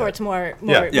not there yet. Tort's more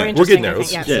We're interesting, getting there. I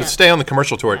think. Let's stay on the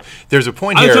commercial tort. There's a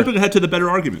point I'm here. jumping ahead to the better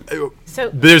argument. So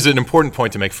There's an important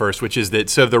point to make first, which is that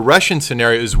the Russian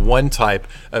scenario is one type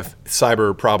of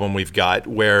cyber problem we've got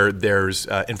where there's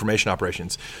information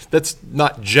operations. That's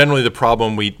not generally the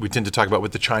problem we tend to talk about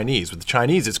with the Chinese. With the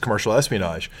Chinese, it's commercial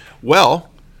espionage. Well,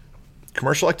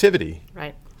 commercial activity.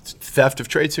 right. Theft of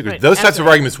trade secrets. Right, Those types of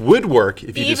absolutely. arguments would work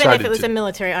if you Even decided if it was to. a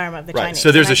military arm of the Right. Chinese.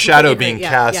 So there's And a I shadow completely being agree.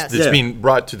 cast Yes. that's Yeah. being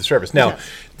brought to the surface. Now, Yes.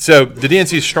 so the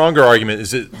DNC's stronger argument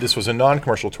is that this was a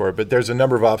non-commercial tort, but there's a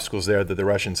number of obstacles there that the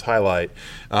Russians highlight.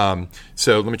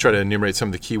 So let me try to enumerate some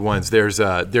of the key ones. There's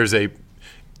a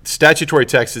statutory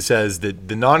text that says that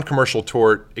the non-commercial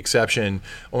tort exception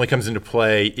only comes into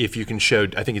play if you can show,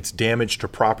 I think it's damage to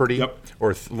property Yep.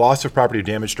 or loss of property or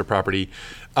damage to property.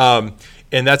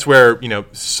 And that's where,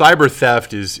 cyber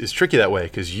theft is tricky that way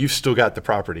because you've still got the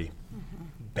property.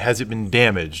 Has it been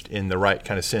damaged in the right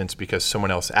kind of sense because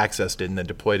someone else accessed it and then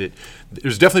deployed it?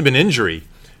 There's definitely been injury,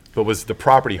 but was the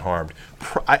property harmed?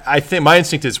 I think my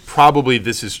instinct is probably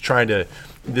this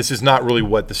is not really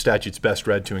what the statute's best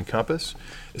read to encompass.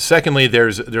 Secondly,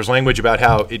 there's language about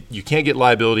how you can't get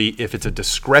liability if it's a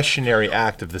discretionary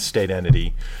act of the state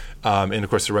entity. And of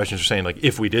course, the Russians are saying,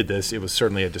 if we did this, it was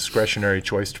certainly a discretionary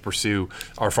choice to pursue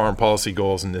our foreign policy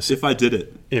goals in this. If I did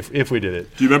it. If we did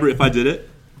it. Do you remember If I Did It?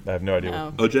 I have no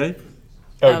idea. Oh. OJ?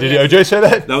 Oh, did OJ say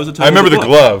that? That was the title I remember of the the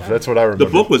book. glove. That's what I remember.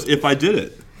 The book was If I Did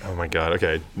It. Oh my God.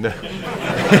 Okay.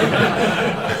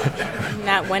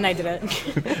 Not when I did it.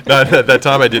 Not at that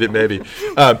time I did it, maybe.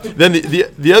 Then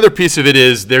the other piece of it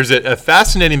is there's a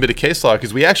fascinating bit of case law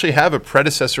because we actually have a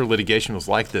predecessor litigation was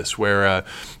like this, where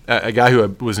a guy who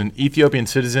was an Ethiopian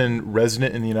citizen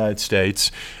resident in the United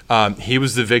States, he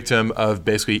was the victim of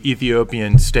basically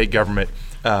Ethiopian state government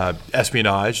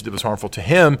espionage that was harmful to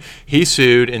him. He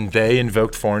sued, and they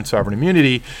invoked foreign sovereign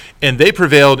immunity, and they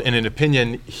prevailed in an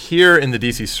opinion here in the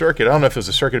D.C. Circuit. I don't know if it was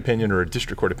a circuit opinion or a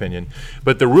district court opinion,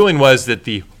 but the ruling was that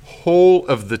the whole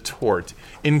of the tort,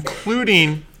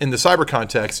 including in the cyber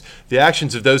context, the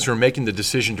actions of those who are making the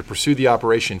decision to pursue the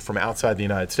operation from outside the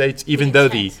United States, even though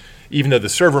the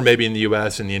server may be in the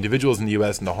U.S. and the individuals in the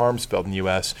U.S. and the harm's felt in the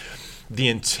U.S., the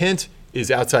intent is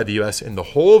outside the U.S. and the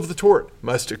whole of the tort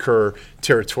must occur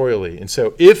territorially. And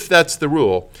so if that's the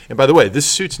rule, and by the way, this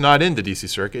suit's not in the D.C.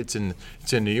 Circuit,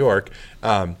 it's in New York.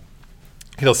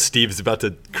 Steve's about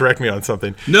to correct me on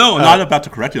something. No, I'm not about to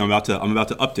correct you. I'm about to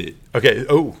update. Okay.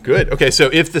 Oh, good. Okay.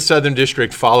 So if the Southern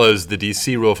District follows the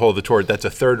D.C. rule of hold the tort, that's a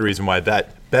third reason why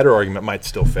that better argument might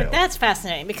still fail. That's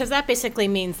fascinating because that basically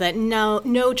means that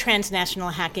no transnational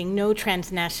hacking, no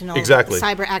transnational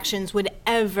cyber actions would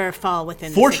ever fall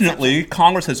within. Fortunately,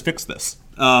 Congress has fixed this.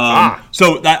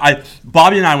 So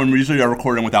Bobby and I, when we usually are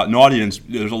recording without an audience,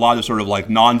 there's a lot of sort of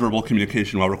nonverbal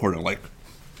communication while recording,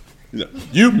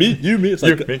 you, me. It's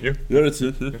like me, you. It's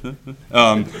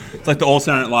like the old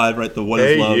Saturday Night Live, right? The what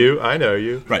is love? Hey, you. I know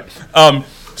you. Right.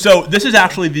 So this is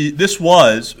actually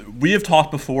we have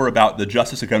talked before about the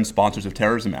Justice Against Sponsors of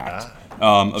Terrorism Act.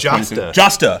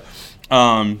 JASTA.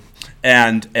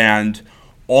 And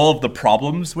all of the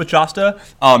problems with JASTA.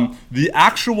 The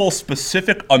actual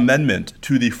specific amendment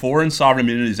to the Foreign Sovereign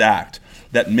Immunities Act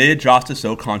that made JASTA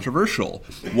so controversial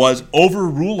was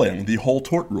overruling the whole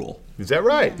tort rule. Is that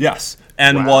right? Yes,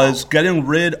 and was getting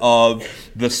rid of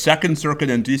the Second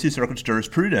Circuit and D.C. Circuit's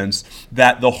jurisprudence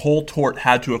that the whole tort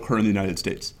had to occur in the United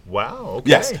States. Wow, okay.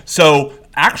 Yes, so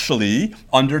actually,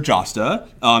 under JASTA,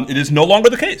 it is no longer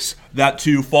the case that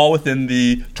to fall within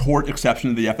the tort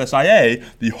exception of the FSIA,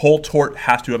 the whole tort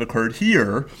has to have occurred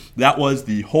here. That was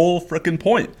the whole frickin'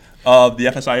 point of the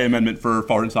FSIA amendment for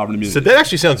foreign sovereign immunity. So that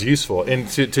actually sounds useful. And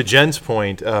to Jen's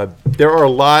point, there are a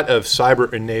lot of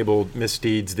cyber-enabled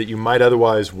misdeeds that you might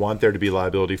otherwise want there to be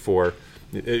liability for.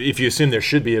 If you assume there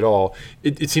should be at all,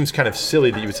 it seems kind of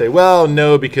silly that you would say, well,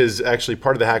 no, because actually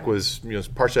part of the hack was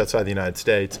partially outside the United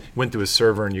States, went to a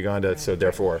server in Uganda, so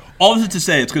therefore. All this is to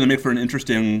say it's going to make for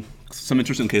some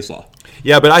interesting case law.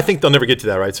 Yeah, but I think they'll never get to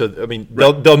that, right? So, I mean,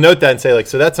 they'll note that and say,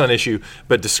 so that's not an issue,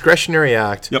 but discretionary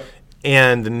act. Yep.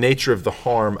 And the nature of the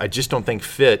harm, I just don't think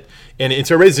fit. And it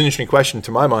raises an interesting question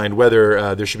to my mind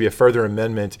whether there should be a further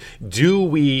amendment. Do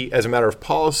we, as a matter of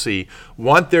policy,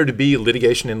 want there to be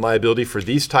litigation and liability for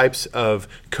these types of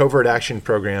covert action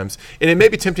programs? And it may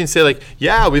be tempting to say,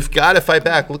 yeah, we've got to fight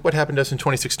back. Look what happened to us in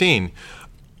 2016.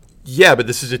 Yeah, but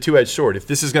this is a two-edged sword. If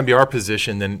this is going to be our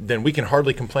position, then we can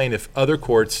hardly complain if other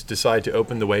courts decide to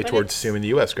open the way towards suing the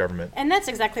U.S. government. And that's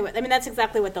exactly what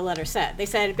the letter said. They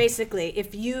said basically,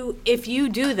 if you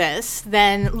do this,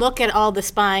 then look at all the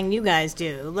spying you guys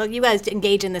do. Look, you guys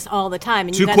engage in this all the time,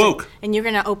 and you're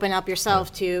going to open up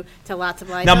yourself to lots of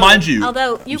liability. Now, mind you,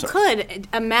 although you could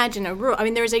imagine a rule. I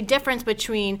mean, there's a difference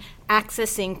between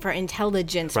accessing for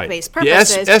intelligence-based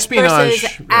purposes espionage,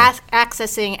 versus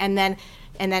accessing and then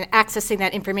accessing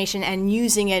that information and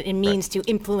using it in means to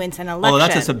influence an election. Well,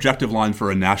 that's a subjective line for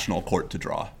a national court to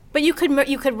draw. But you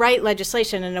could write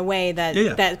legislation in a way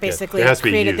that basically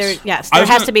created there. Yes, there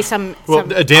has to be some.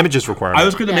 A damages requirement. I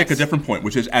was going to make a different point,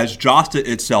 which is, as JOSTA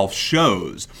itself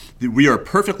shows, that we are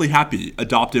perfectly happy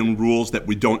adopting rules that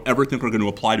we don't ever think are going to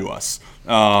apply to us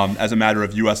as a matter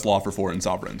of U.S. law for foreign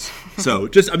sovereigns. So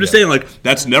I'm just saying, like,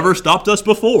 that's never stopped us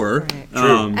before. Right.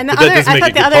 And I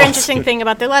thought the other interesting thing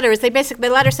about the letter is the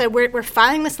letter said we're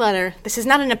filing this letter. This is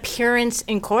not an appearance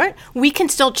in court. We can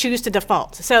still choose to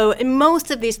default. So in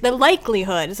most of these, the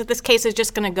likelihood is that this case is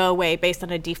just going to go away based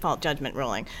on a default judgment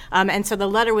ruling. And so the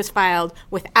letter was filed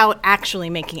without actually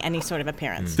making any sort of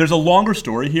appearance. There's a longer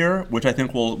story here, which I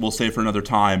think we'll save for another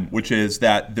time, which is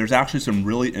that there's actually some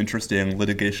really interesting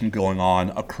litigation going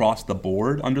on across the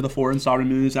board under the Foreign Sovereign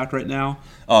Immunities Act right now.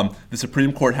 The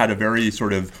Supreme Court had a very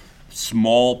sort of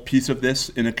small piece of this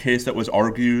in a case that was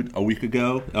argued a week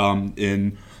ago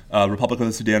in Republic of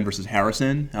the Sudan versus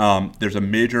Harrison. There's a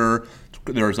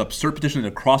cert petition and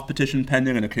a cross petition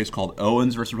pending in a case called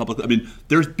Owens versus Republic. I mean,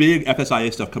 there's big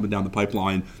FSIA stuff coming down the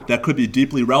pipeline that could be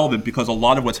deeply relevant because a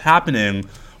lot of what's happening,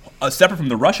 separate from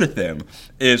the Russia thing,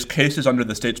 is cases under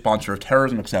the state sponsor of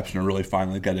terrorism exception are really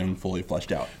finally getting fully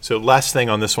fleshed out. So last thing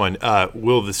on this one,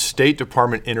 will the State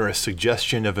Department enter a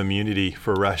suggestion of immunity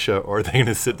for Russia, or are they going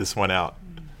to sit this one out?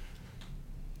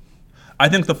 I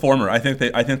think the former. I think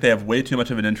they have way too much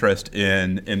of an interest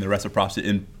in the reciprocity,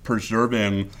 in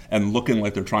preserving and looking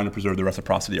like they're trying to preserve the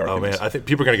reciprocity arguments. Oh man, I think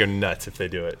people are going to go nuts if they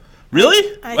do it.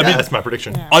 Really? I mean, that's my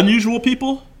prediction. Yeah. Unusual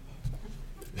people?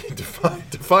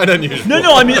 Define unusual.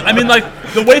 No. I mean, like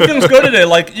the way things go today.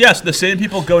 Like, yes, the same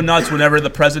people go nuts whenever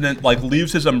the president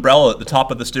leaves his umbrella at the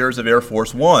top of the stairs of Air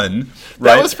Force One.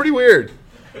 Right? That was pretty weird.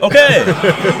 Okay,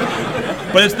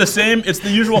 but it's the same. It's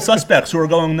the usual suspects who are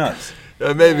going nuts.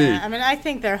 Maybe. Yeah, I mean, I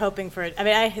think they're hoping for it. I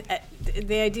mean,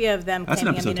 the idea of them claiming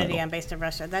immunity title. on based on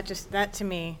Russia, that to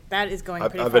me, that is going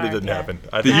pretty far. I bet it didn't happen.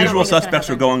 The usual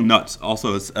suspects are going nuts.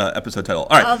 Also, is episode title.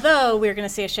 All right. Although we're going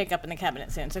to see a shakeup in the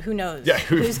cabinet soon, so who knows? Yeah,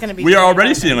 who's going to be? We are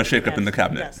already seeing a shakeup in the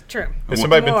cabinet. Yes, true. Has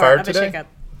somebody been fired today? Shakeup.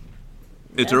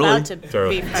 It's early.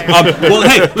 Be fired. Well,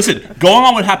 hey, listen, going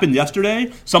on what happened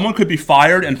yesterday, someone could be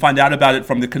fired and find out about it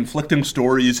from the conflicting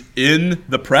stories in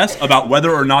the press about whether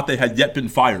or not they had yet been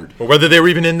fired. Or whether they were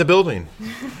even in the building.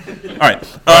 All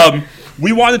right.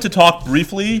 We wanted to talk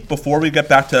briefly, before we get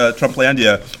back to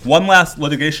Trumplandia, one last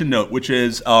litigation note, which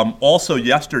is also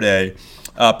yesterday,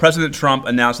 President Trump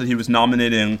announced that he was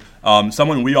nominating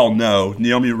someone we all know,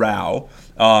 Naomi Rao,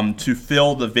 to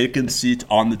fill the vacant seat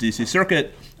on the D.C.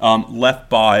 Circuit left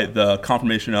by the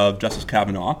confirmation of Justice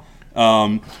Kavanaugh.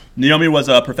 Naomi was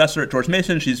a professor at George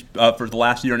Mason. She's, for the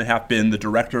last year and a half, been the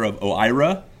director of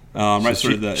OIRA.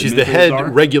 She's the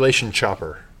head regulation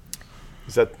chopper.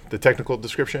 Is that the technical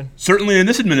description? Certainly in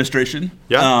this administration.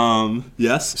 Yeah.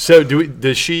 Yes. So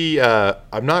does she,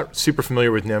 I'm not super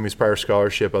familiar with Naomi's prior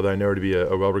scholarship, although I know her to be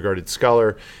a well-regarded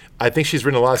scholar. I think she's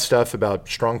written a lot of stuff about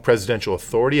strong presidential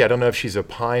authority. I don't know if she's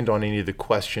opined on any of the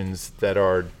questions that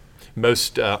are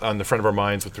most on the front of our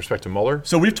minds with respect to Mueller.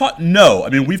 So we've talked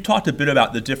a bit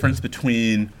about the difference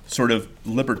between sort of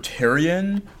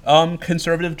libertarian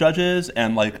conservative judges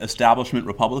and establishment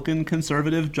Republican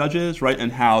conservative judges, right?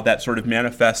 And how that sort of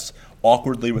manifests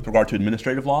awkwardly with regard to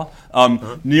administrative law.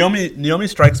 Naomi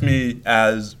strikes me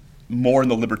as more in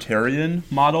the libertarian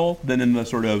model than in the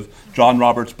sort of John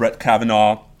Roberts, Brett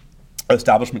Kavanaugh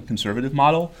establishment conservative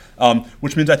model,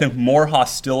 which means I think more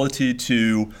hostility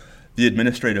to the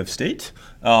administrative state,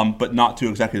 but not to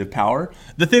executive power.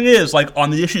 The thing is,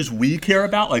 on the issues we care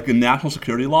about, in national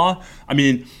security law, I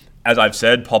mean, as I've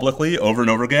said publicly over and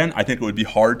over again, I think it would be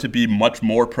hard to be much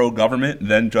more pro-government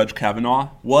than Judge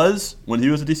Kavanaugh was when he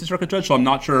was a D.C. Circuit judge, so I'm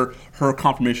not sure her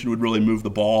confirmation would really move the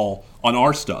ball on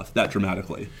our stuff that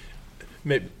dramatically.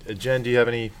 Maybe, Jen, do you have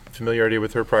any familiarity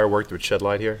with her prior work that would shed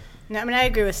light here? No, I mean, I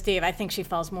agree with Steve. I think she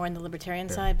falls more in the libertarian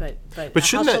side, but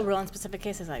shouldn't how that she'll rule in specific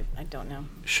cases, I don't know.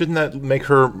 Shouldn't that make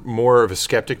her more of a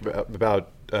skeptic about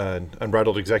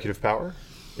unbridled executive power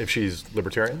if she's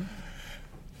libertarian?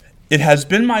 It has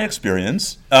been my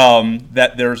experience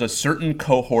that there's a certain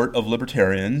cohort of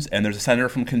libertarians, and there's a senator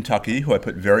from Kentucky, who I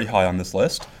put very high on this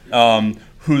list,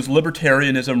 whose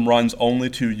libertarianism runs only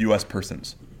to U.S.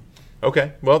 persons.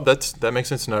 Okay, well, that makes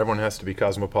sense. Not everyone has to be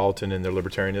cosmopolitan in their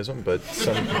libertarianism, but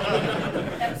some.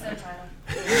 Episode title.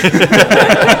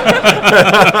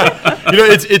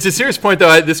 It's a serious point,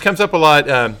 though. This comes up a lot.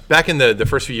 Back in the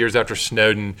first few years after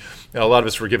Snowden, a lot of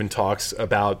us were given talks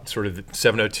about sort of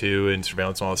 702 and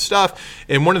surveillance and all this stuff.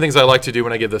 And one of the things I like to do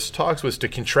when I give those talks was to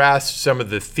contrast some of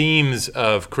the themes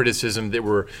of criticism that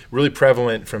were really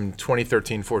prevalent from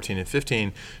 2013, 14, and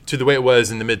 15 to the way it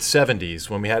was in the mid-70s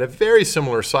when we had a very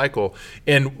similar cycle.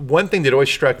 And one thing that always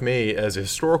struck me as a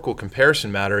historical comparison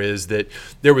matter is that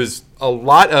there was a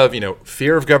lot of,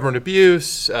 fear of government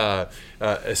abuse,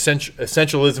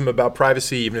 essentialism about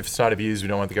privacy, even if it's not abused, we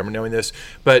don't want the government knowing this.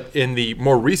 But in the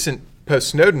more recent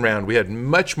post-Snowden round, we had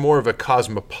much more of a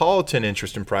cosmopolitan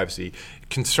interest in privacy,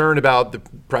 concern about the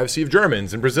privacy of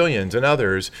Germans and Brazilians and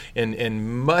others,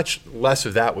 and much less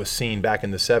of that was seen back in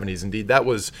the 70s. Indeed, that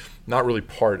was not really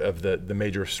part of the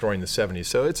major story in the 70s.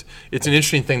 So it's an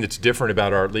interesting thing that's different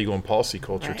about our legal and policy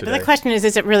culture today. But the question is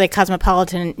it really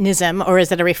cosmopolitanism, or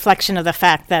is it a reflection of the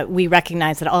fact that we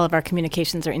recognize that all of our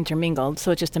communications are intermingled,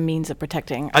 so it's just a means of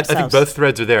protecting ourselves? I think both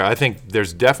threads are there. I think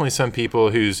there's definitely some people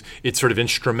whose it's sort of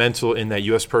instrumental in that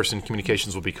U.S. person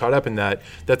communications will be caught up in that.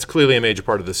 That's clearly a major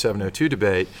part of the 702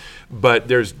 debate. But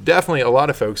there's definitely a lot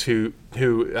of folks who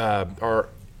are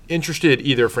interested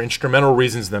either for instrumental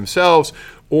reasons themselves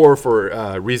or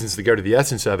for reasons that go to the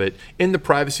essence of it in the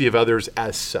privacy of others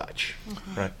as such.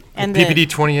 Mm-hmm. Right. And PPD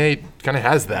 28 kind of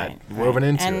has that woven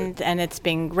into it. And it's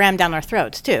being rammed down our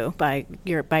throats, too, by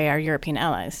our European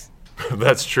allies.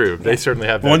 That's true. They certainly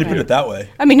have that. Well, when you put it that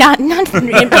way. I mean, not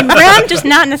RAM does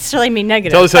not necessarily mean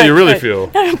negative. Tell us how you really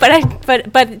feel. No,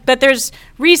 but there's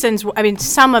reasons. I mean,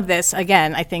 some of this,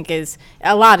 again, I think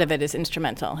a lot of it is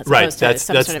instrumental as opposed to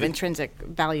some sort of intrinsic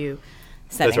value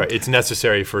setting. That's right. It's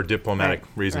necessary for diplomatic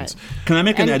reasons. Right. Can I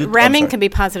make an edit? Ramming can be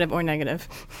positive or negative.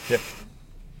 Yeah.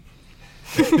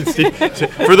 Steve,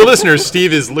 for the listeners,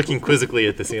 Steve is looking quizzically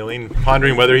at the ceiling,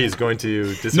 pondering whether he's going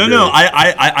to disagree. No,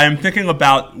 I am thinking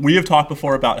about, we have talked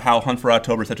before about how Hunt for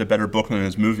October is such a better book than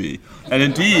his movie. And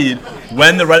indeed,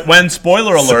 when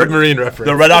spoiler alert, submarine reference,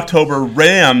 the Red October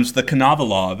rams the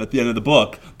Konovalov at the end of the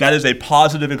book, that is a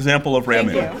positive example of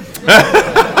ramming.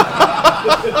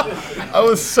 I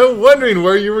was so wondering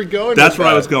where you were going. That's where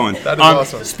I was going. That is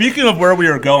awesome. Speaking of where we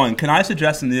are going, can I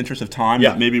suggest in the interest of time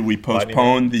that maybe we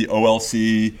postpone the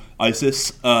OLC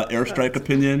ISIS airstrike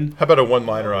opinion? How about a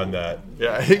one-liner on that?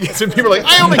 Yeah, some people are like,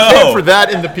 I only came for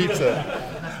that in the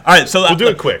pizza. All right, so we'll do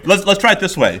it quick. Let's try it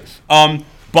this way.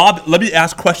 Bob, let me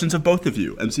ask questions of both of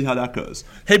you and see how that goes.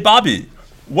 Hey, Bobby.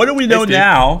 What do we know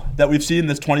now that we've seen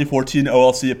this 2014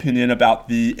 OLC opinion about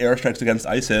the airstrikes against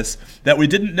ISIS that we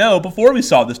didn't know before we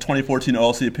saw this 2014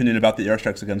 OLC opinion about the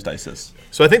airstrikes against ISIS?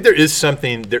 So I think there is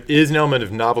an element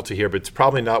of novelty here, but it's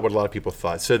probably not what a lot of people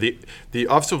thought. So the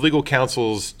Office of Legal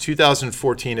Counsel's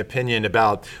 2014 opinion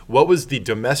about what was the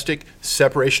domestic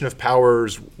separation of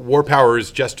powers, war powers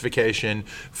justification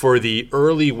for the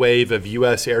early wave of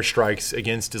U.S. airstrikes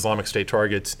against Islamic State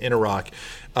targets in Iraq.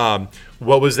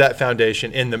 What was that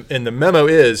foundation? And the memo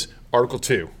is Article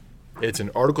 2. It's in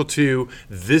Article 2.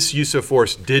 This use of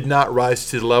force did not rise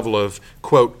to the level of,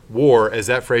 quote, war, as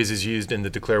that phrase is used in the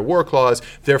Declare War Clause.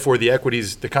 Therefore, the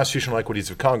constitutional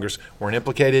equities of Congress weren't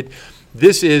implicated.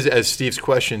 This is, as Steve's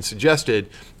question suggested,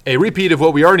 a repeat of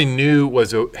what we already knew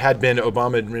had been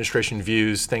Obama administration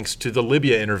views thanks to the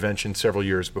Libya intervention several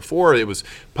years before. It was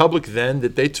public then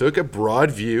that they took a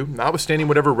broad view, notwithstanding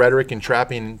whatever rhetoric and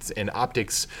trappings and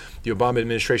optics the Obama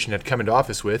administration had come into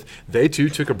office with. They, too,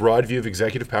 took a broad view of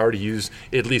executive power to use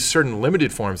at least certain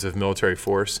limited forms of military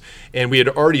force. And we had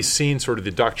already seen sort of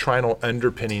the doctrinal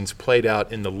underpinnings played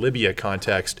out in the Libya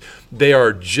context. They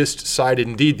are just cited.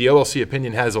 Indeed, the OLC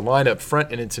opinion has a line up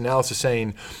front in its analysis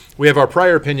saying, we have our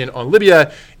prior opinion on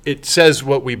Libya. It says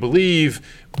what we believe.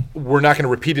 We're not going to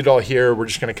repeat it all here. We're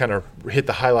just going to kind of hit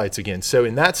the highlights again. So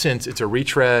in that sense, it's a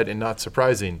retread and not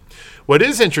surprising. What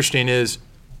is interesting is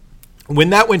when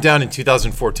that went down in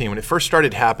 2014, when it first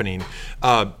started happening,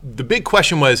 the big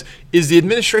question was, is the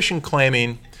administration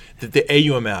claiming that the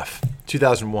AUMF,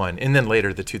 2001, and then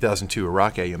later the 2002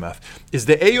 Iraq AUMF, is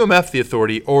the AUMF the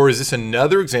authority, or is this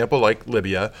another example, like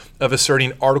Libya, of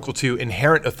asserting Article 2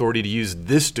 inherent authority to use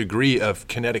this degree of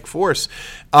kinetic force?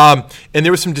 And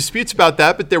there were some disputes about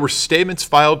that, but there were statements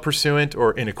filed pursuant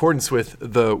or in accordance with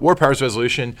the War Powers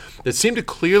Resolution that seemed to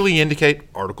clearly indicate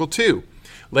Article 2.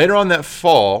 Later on that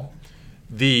fall,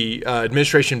 the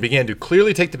administration began to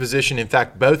clearly take the position, in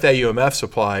fact, both AUMFs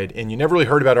applied, and you never really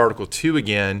heard about Article 2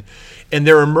 again. And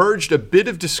there emerged a bit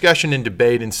of discussion and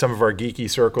debate in some of our geeky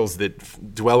circles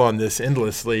that dwell on this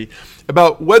endlessly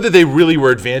about whether they really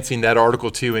were advancing that Article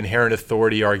 2 inherent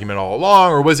authority argument all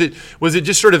along, or was it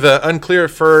just sort of unclear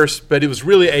at first, but it was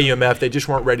really AUMF. They just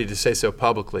weren't ready to say so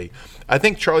publicly. I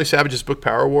think Charlie Savage's book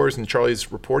Power Wars and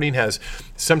Charlie's reporting has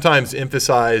sometimes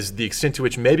emphasized the extent to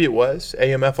which maybe it was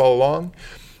AUMF all along.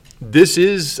 This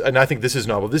is, and I think this is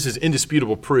novel, this is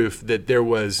indisputable proof that there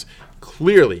was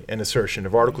clearly an assertion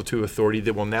of Article 2 authority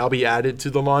that will now be added to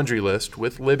the laundry list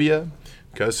with Libya,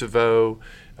 Kosovo,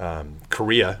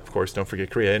 Korea, of course, don't forget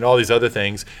Korea, and all these other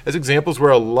things, as examples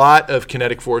where a lot of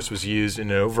kinetic force was used in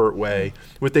an overt way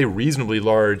with a reasonably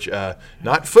large,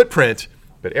 not footprint,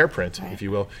 but airprint, if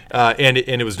you will, and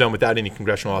it was done without any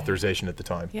congressional authorization at the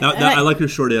time. Yeah. Now, I like your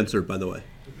short answer, by the way.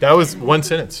 That was one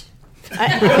sentence. So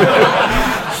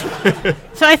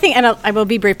I think, and I will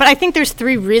be brief, but I think there's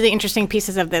three really interesting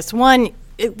pieces of this. One,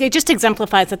 it just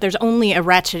exemplifies that there's only a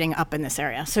ratcheting up in this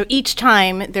area. So each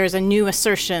time there's a new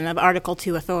assertion of Article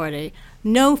 2 authority,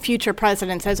 no future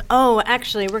president says, oh,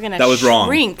 actually, we're going to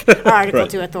shrink our Article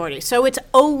 2 authority. So it's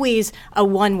always a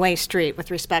one-way street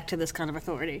with respect to this kind of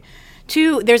authority.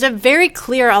 Two, there's a very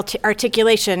clear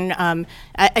articulation,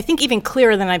 I think even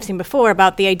clearer than I've seen before,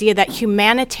 about the idea that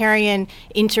humanitarian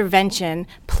intervention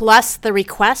plus the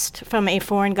request from a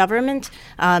foreign government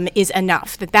is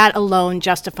enough, that alone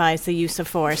justifies the use of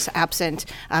force absent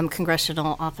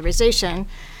congressional authorization.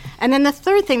 And then the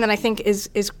third thing that I think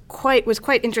was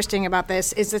quite interesting about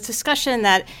this is the discussion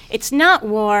that it's not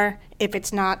war if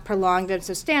it's not prolonged and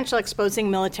substantial,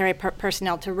 exposing military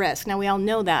personnel to risk. Now, we all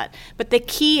know that. But the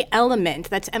key element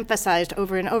that's emphasized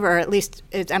over and over, or at least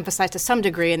it's emphasized to some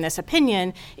degree in this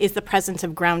opinion, is the presence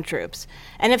of ground troops.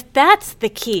 And if that's the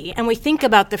key, and we think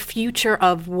about the future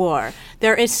of war,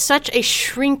 there is such a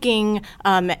shrinking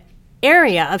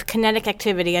area of kinetic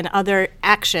activity and other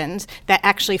actions that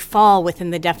actually fall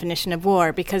within the definition of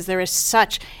war, because there is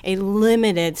such a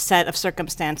limited set of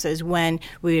circumstances when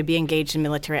we would be engaged in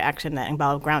military action that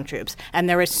involve ground troops. And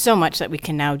there is so much that we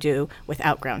can now do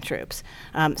without ground troops.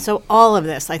 So all of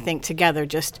this, I think, together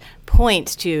just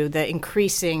points to the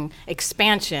increasing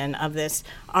expansion of this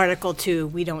Article 2,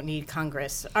 we don't need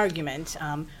Congress argument,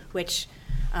 which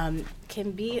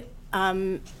can be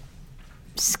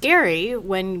scary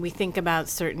when we think about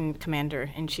certain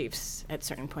commander-in-chiefs at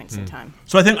certain points in time.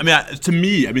 So I think, to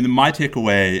me, my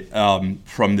takeaway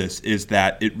from this is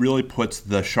that it really puts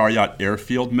the Shariat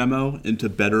airfield memo into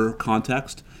better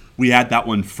context. We had that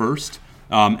one first.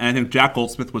 And I think Jack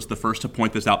Goldsmith was the first to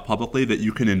point this out publicly, that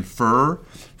you can infer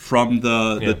from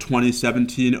the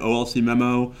 2017 OLC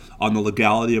memo on the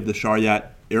legality of the Shariat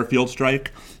airfield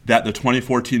strike that the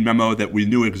 2014 memo that we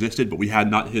knew existed but we had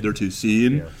not hitherto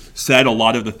seen said a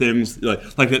lot of the things,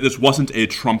 like that this wasn't a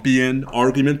Trumpian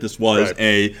argument. This was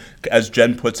a, as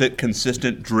Jen puts it,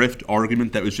 consistent drift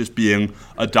argument that was just being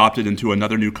adopted into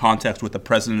another new context with the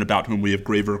president about whom we have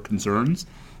graver concerns.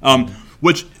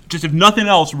 Which, just if nothing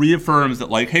else, reaffirms that,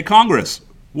 hey, Congress,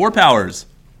 war powers,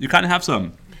 you kind of have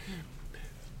some.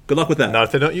 Good luck with that. Not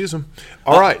if they don't use them.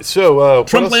 All right, so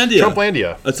Trumplandia.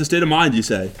 Trumplandia. That's the state of mind, you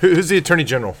say. Who's the Attorney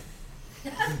General?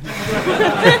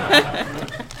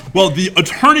 Well,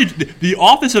 the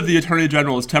office of the Attorney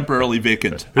General is temporarily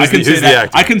vacant. Who's the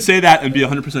actor? I can say that and be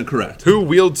 100% correct. Who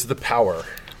wields the power?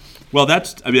 Well,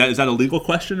 is that a legal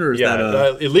question, or is that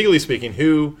a... Legally speaking,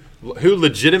 who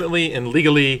legitimately and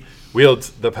legally wields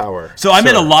the power? So I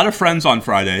made a lot of friends on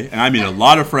Friday, and I mean a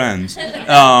lot of friends,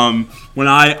 when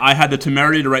I had the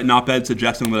temerity to write an op-ed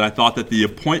suggesting that I thought that the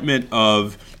appointment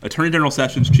of Attorney General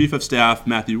Sessions Chief of Staff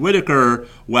Matthew Whitaker,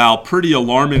 while pretty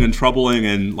alarming and troubling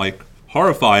and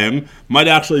horrifying, might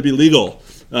actually be legal,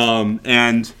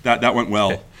 and that went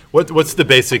well. Okay. What's the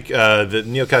basic that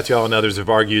Neil Katyal and others have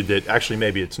argued that actually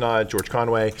maybe it's not? George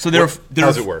Conway. So how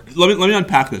does it work? Let me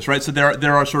unpack this, right? So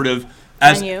there are sort of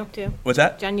John Yoo, too. What's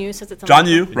that? John Yoo says it's John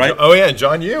Yoo, right? Oh yeah,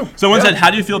 John Yoo. Someone said, "How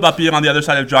do you feel about being on the other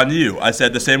side of John Yoo?" I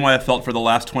said, "The same way I felt for the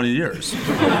last 20 years."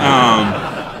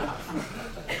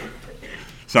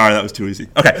 Sorry, that was too easy.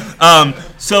 Okay,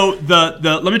 so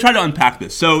let me try to unpack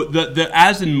this. So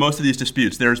as in most of these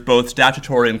disputes, there's both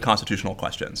statutory and constitutional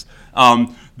questions.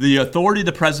 The authority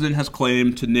the president has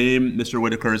claimed to name Mr.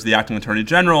 Whitaker as the acting attorney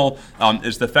general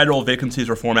is the Federal Vacancies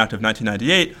Reform Act of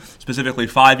 1998, specifically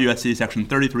 5 U.S.C. Section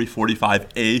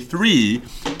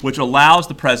 3345A3, which allows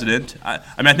the president,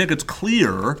 I think it's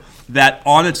clear that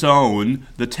on its own,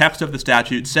 the text of the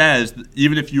statute says that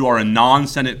even if you are a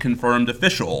non-Senate confirmed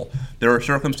official, there are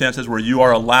circumstances where you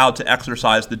are allowed to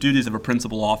exercise the duties of a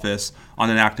principal office on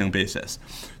an acting basis.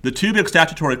 The two big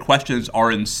statutory questions are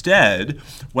instead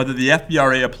whether the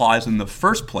FVRA applies in the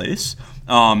first place,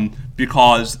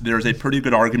 because there's a pretty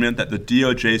good argument that the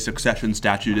DOJ succession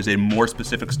statute is a more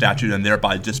specific statute and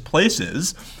thereby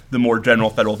displaces the more general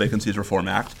Federal Vacancies Reform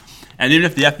Act. And even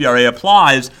if the FVRA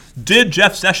applies, did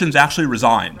Jeff Sessions actually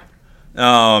resign?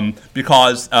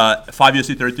 Because 5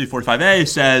 U.S.C. 3345A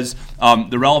says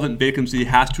the relevant vacancy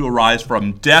has to arise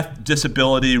from death,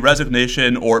 disability,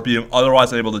 resignation, or being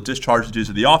otherwise unable to discharge the duties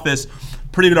of the office.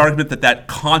 Pretty good argument that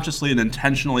consciously and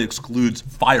intentionally excludes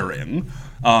firing,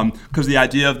 because the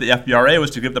idea of the FVRA was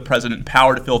to give the president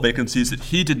power to fill vacancies that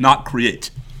he did not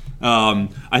create.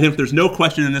 I think there's no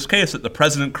question in this case that the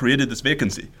president created this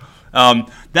vacancy.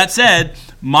 That said,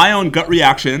 my own gut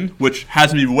reaction, which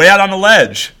has me way out on the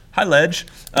ledge,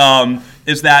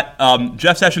 is that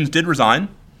Jeff Sessions did resign.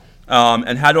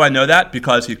 And how do I know that?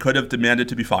 Because he could have demanded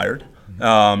to be fired,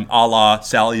 a la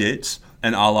Sally Yates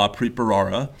and a la Preet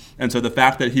Bharara. And so the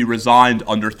fact that he resigned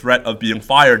under threat of being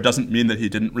fired doesn't mean that he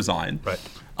didn't resign. Right.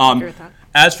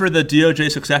 As for the DOJ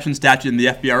succession statute and the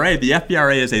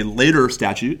FVRA is a later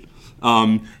statute.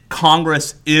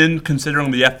 Congress, in considering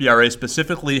the FVRA,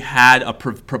 specifically had a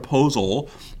proposal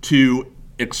to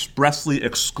expressly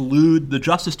exclude the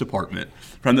Justice Department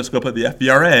from the scope of the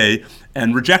FVRA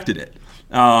and rejected it.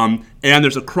 And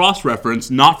there's a cross-reference,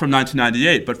 not from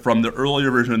 1998, but from the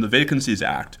earlier version of the Vacancies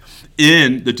Act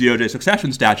in the DOJ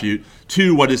succession statute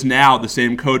to what is now the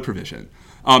same code provision.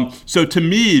 So to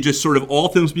me, just sort of all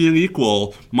things being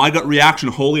equal, my gut reaction,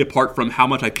 wholly apart from how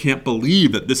much I can't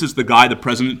believe that this is the guy the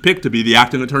president picked to be the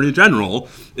acting attorney general,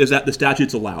 is that the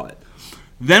statutes allow it.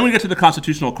 Then we get to the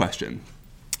constitutional question.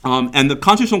 And the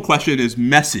constitutional question is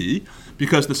messy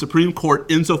because the Supreme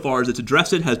Court, insofar as it's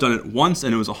addressed it, has done it once,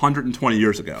 and it was 120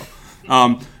 years ago.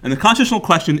 And the constitutional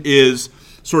question is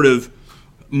sort of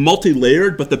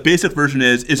multi-layered, but the basic version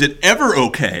is it ever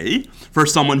okay for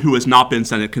someone who has not been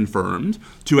Senate confirmed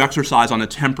to exercise on a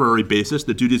temporary basis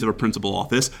the duties of a principal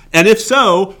office? And if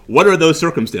so, what are those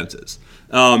circumstances?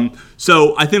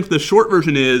 So I think the short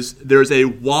version is there's a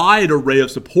wide array of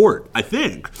support, I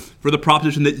think, for the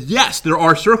proposition that, yes, there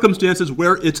are circumstances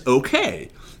where it's okay.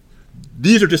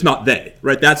 These are just not they,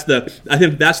 right? I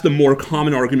think that's the more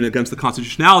common argument against the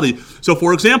constitutionality. So,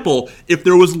 for example, if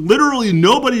there was literally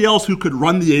nobody else who could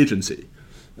run the agency,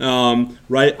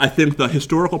 right? I think the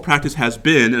historical practice has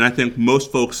been, and I think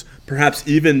most folks, perhaps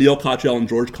even Neil Cottrell and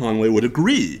George Conway, would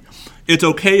agree, it's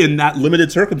okay in that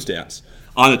limited circumstance,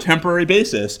 on a temporary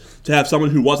basis, to have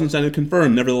someone who wasn't Senate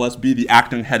confirmed nevertheless be the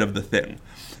acting head of the thing.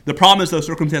 The problem is those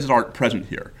circumstances aren't present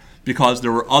here, because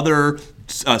there were other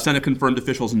Senate-confirmed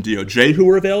officials in DOJ who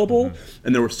were available,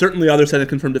 and there were certainly other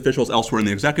Senate-confirmed officials elsewhere in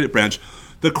the executive branch.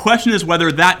 The question is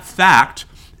whether that fact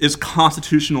is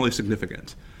constitutionally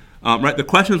significant. Right? The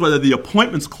question is whether the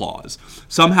Appointments Clause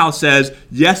somehow says,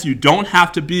 yes, you don't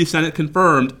have to be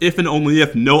Senate-confirmed if and only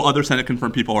if no other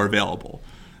Senate-confirmed people are available.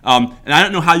 And I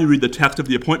don't know how you read the text of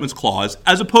the Appointments Clause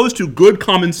as opposed to good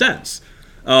common sense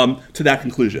to that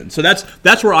conclusion. So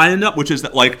that's where I end up, which is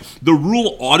that like the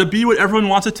rule ought to be what everyone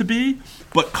wants it to be,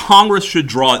 but Congress should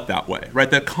draw it that way,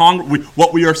 right? That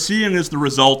what we are seeing is the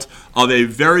result of a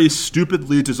very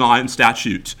stupidly designed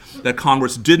statute that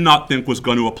Congress did not think was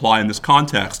going to apply in this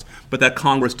context, but that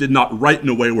Congress did not write in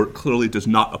a way where it clearly does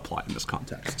not apply in this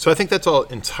context. So I think that's all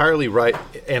entirely right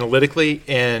analytically,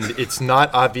 and it's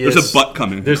not obvious. There's a but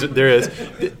coming. There is.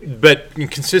 But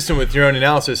consistent with your own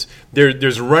analysis,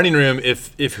 there's running room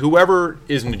if whoever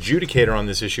is an adjudicator on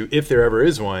this issue, if there ever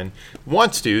is one,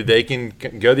 wants to, they can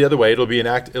go the other way. It'll be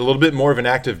a little bit more of an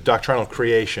act of doctrinal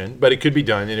creation, but it could be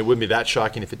done, and it wouldn't be that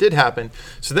shocking if it did happen.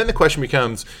 So then the question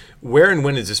becomes, where and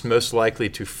when is this most likely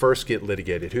to first get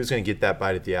litigated? Who's going to get that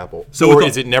bite at the apple? Or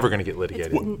is it never going to get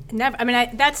litigated? Never.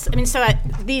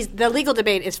 The legal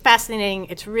debate is fascinating.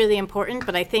 It's really important,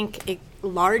 but I think it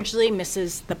largely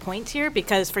misses the point here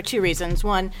because for two reasons.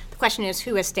 One, the question is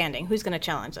who is standing? Who's going to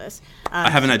challenge this? I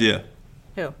have an idea.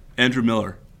 Who? Andrew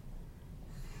Miller.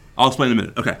 I'll explain in a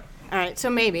minute. Okay. All right, so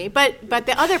maybe. But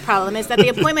the other problem is that the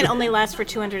appointment only lasts for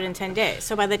 210 days.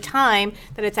 So by the time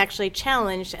that it's actually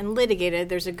challenged and litigated,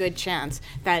 there's a good chance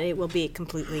that it will be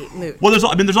completely moot. Well, there's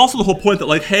also the whole point that,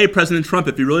 like, hey, President Trump,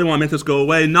 if you really want to make this go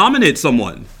away, nominate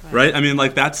someone, right? I mean,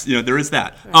 like, that's, there is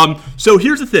that. Right. So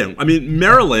here's the thing. I mean,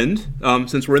 Maryland,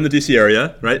 since we're in the D.C.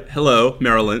 area, right? Hello,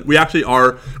 Maryland. We actually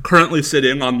are currently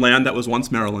sitting on land that was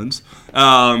once Maryland's.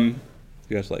 You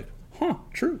guys are like,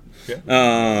 true.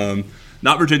 Yeah.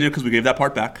 Not Virginia, because we gave that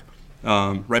part back.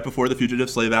 Right before the Fugitive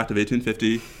Slave Act of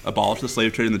 1850 abolished the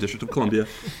slave trade in the District of Columbia.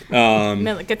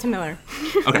 Get to Miller.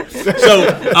 Okay.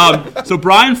 So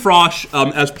Brian Frosch,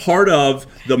 as part of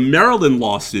the Maryland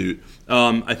lawsuit,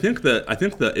 I think the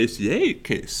ACA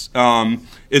case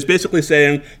is basically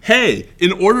saying, hey,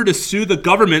 in order to sue the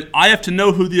government, I have to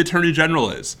know who the Attorney General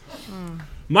is.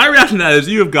 My reaction to that is,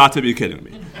 you have got to be kidding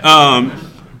me.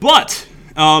 But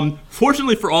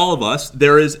fortunately for all of us,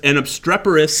 there is an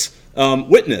obstreperous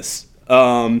witness,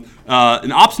 an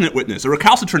obstinate witness, a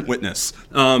recalcitrant witness,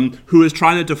 who is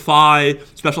trying to defy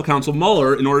Special Counsel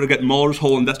Mueller in order to get Mueller's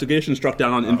whole investigation struck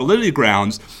down on invalidity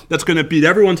grounds. That's going to beat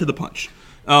everyone to the punch.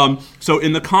 So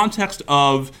in the context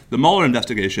of the Mueller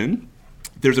investigation,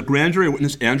 there's a grand jury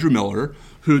witness, Andrew Miller,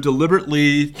 who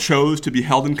deliberately chose to be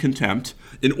held in contempt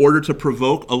in order to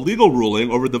provoke a legal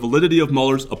ruling over the validity of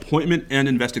Mueller's appointment and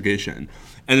investigation,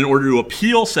 and in order to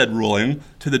appeal said ruling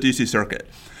to the D.C. Circuit.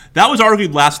 That was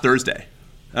argued last Thursday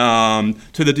to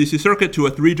the D.C. Circuit, to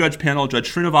a 3-judge panel,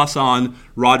 Judge Srinivasan,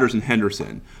 Rogers, and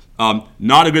Henderson.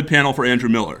 Not a good panel for Andrew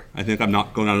Miller. I think I'm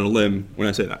not going out on a limb when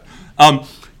I say that.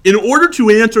 In order to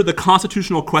answer the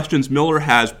constitutional questions Miller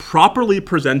has properly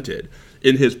presented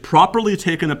in his properly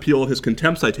taken appeal of his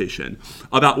contempt citation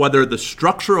about whether the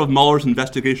structure of Mueller's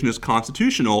investigation is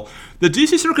constitutional, the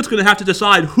D.C. Circuit's going to have to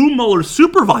decide who Mueller's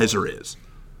supervisor is.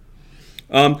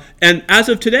 And as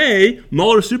of today,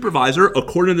 Mueller's supervisor,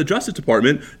 according to the Justice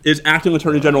Department, is Acting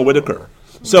Attorney General Whitaker.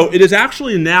 So it is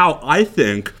actually now, I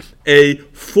think, a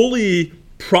fully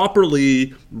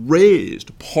properly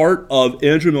raised part of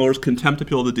Andrew Miller's contempt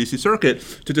appeal of the D.C. Circuit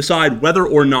to decide whether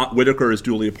or not Whitaker is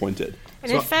duly appointed.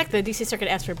 And in fact, the D.C. Circuit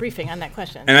asked for a briefing on that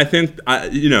question. And I think,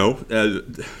 I'm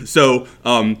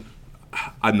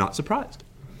not surprised.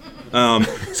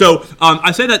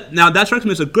 I say that now that strikes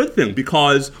me as a good thing,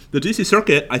 because the D.C.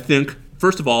 Circuit, I think,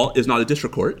 first of all, is not a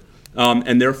district court.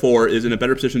 And therefore is in a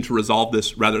better position to resolve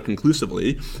this rather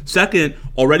conclusively. Second,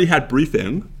 already had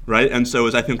briefing, right? And so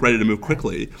is, I think, ready to move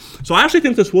quickly. So I actually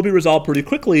think this will be resolved pretty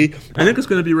quickly. I think it's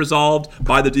going to be resolved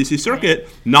by the D.C. Circuit,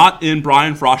 not in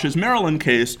Brian Frosch's Maryland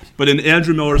case, but in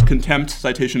Andrew Miller's contempt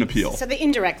citation appeal. So they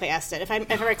indirectly asked it. If I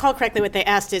recall correctly, what they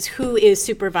asked is who is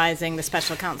supervising the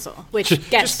special counsel, which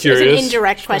is an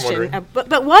indirect question.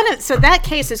 So that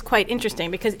case is quite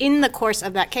interesting, because in the course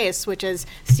of that case, which, as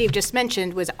Steve just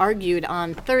mentioned, was argued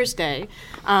on Thursday,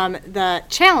 the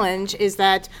challenge is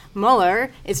that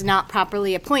Mueller is not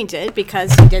properly appointed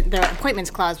because the appointments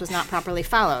clause was not properly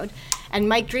followed. And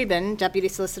Mike Dreeben, Deputy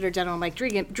Solicitor General Mike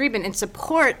Dreeben, in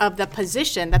support of the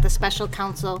position that the special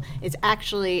counsel is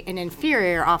actually an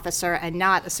inferior officer and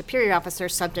not a superior officer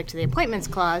subject to the appointments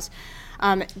clause,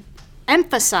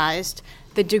 emphasized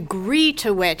the degree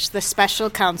to which the special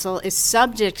counsel is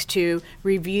subject to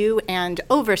review and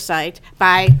oversight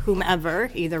by whomever,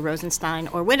 either Rosenstein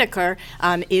or Whitaker,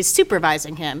 is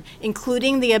supervising him,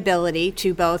 including the ability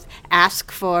to both ask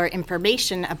for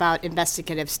information about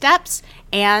investigative steps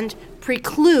and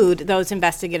preclude those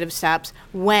investigative steps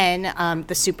when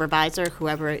the supervisor,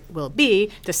 whoever it will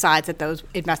be, decides that those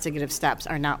investigative steps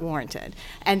are not warranted.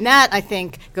 And that, I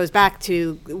think, goes back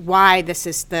to why this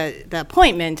is the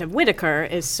appointment of Whitaker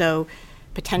is so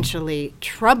potentially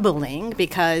troubling,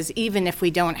 because even if we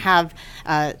don't have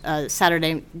a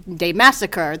Saturday Day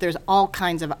Massacre, there's all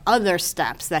kinds of other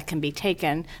steps that can be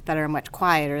taken that are much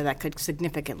quieter that could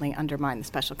significantly undermine the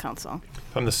special counsel.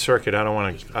 If I'm the circuit, I don't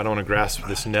want to grasp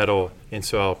this nettle, and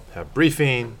so I'll have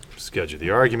briefing, schedule the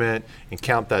argument, and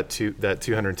count that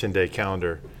 210-day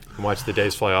calendar and watch the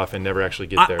days fly off and never actually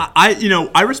get there.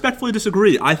 I respectfully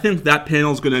disagree. I think that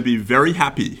panel is going to be very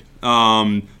happy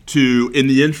in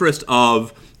the interest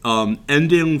of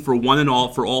ending for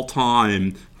all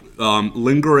time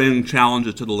lingering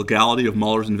challenges to the legality of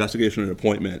Mueller's investigation and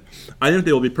appointment. I think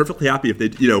they will be perfectly happy if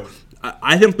they,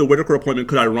 I think the Whitaker appointment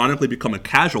could ironically become a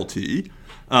casualty,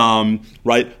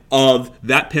 right, of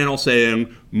that panel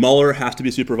saying Mueller has to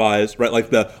be supervised, right,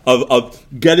 like of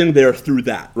getting there through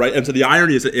that, right? And so the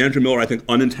irony is that Andrew Miller, I think,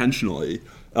 unintentionally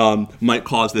might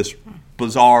cause this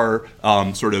bizarre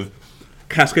sort of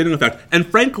cascading effect. And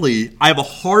frankly, I have a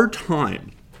hard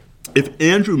time, if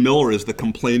Andrew Miller is the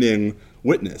complaining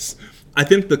witness, I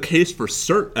think the case for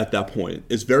cert at that point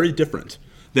is very different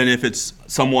than if it's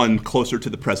someone closer to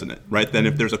the president, right? Than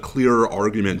if there's a clearer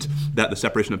argument that the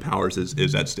separation of powers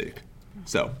is at stake.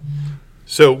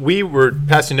 So we were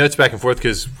passing notes back and forth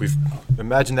because we've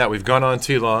gone on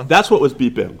too long. That's what was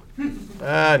beeping.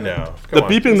 No. The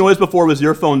beeping noise before was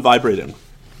your phone vibrating.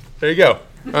 There you go.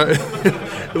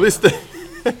 At least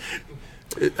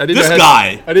I didn't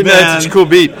know it had such a cool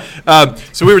beat.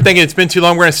 So we were thinking it's been too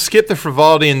long. We're going to skip the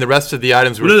frivolity and the rest of the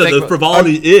items. The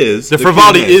frivolity is the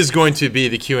frivolity is going to be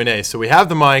the Q&A. So we have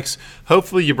the mics.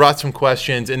 Hopefully you brought some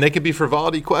questions, and they could be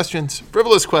frivolity questions,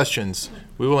 frivolous questions.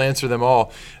 We will answer them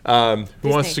all. Who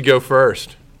wants to go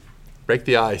first? Break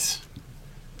the ice.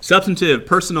 Substantive,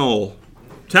 personal,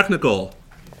 technical.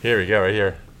 Here we go, right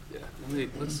here.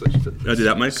 Let's switch to Can I do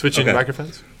that, Mike? Switching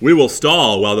microphones. We will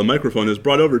stall while the microphone is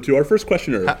brought over to our first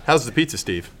questioner. How's the pizza,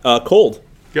 Steve? Cold.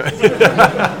 Good.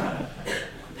 I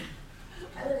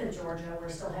live in Georgia. We're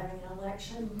still having an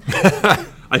election.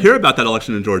 I hear about that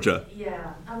election in Georgia.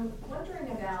 Yeah. I'm wondering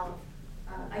about,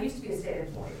 I used to be a state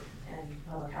employee in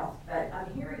public health, but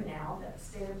I'm hearing now that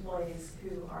state employees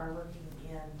who are working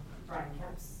in Brian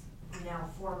Kemp's now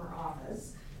former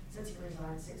office, since he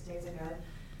resigned 6 days ago,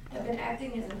 have been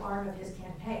acting as an arm of his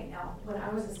campaign. Now, when I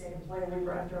was a state employee, we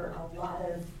were under a lot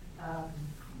of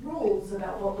rules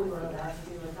about what we were allowed to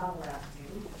do and not allowed to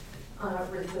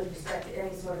do with respect to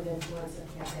any sort of influence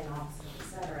of campaign officers, et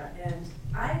cetera. And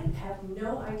I have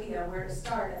no idea where to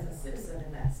start as a citizen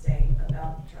in that state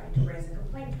about trying to raise a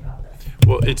complaint about this.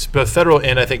 Well, it's both federal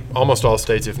and I think almost all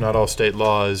states, if not all state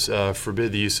laws,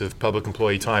 forbid the use of public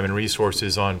employee time and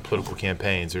resources on political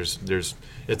campaigns.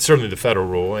 It's certainly the federal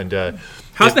rule. And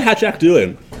how's the Hatch Act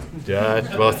doing?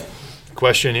 Well,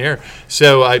 question here.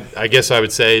 So I guess I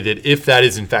would say that if that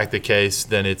is in fact the case,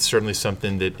 then it's certainly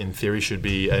something that in theory should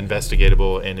be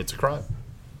investigatable, and it's a crime.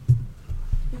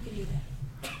 Who can do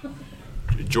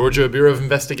that? Georgia Bureau of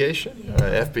Investigation,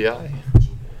 FBI.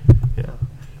 Yeah.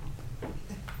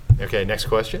 Okay, next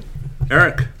question.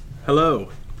 Eric, hello.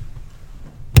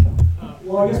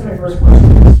 Well, I guess my first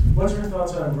question is, what's your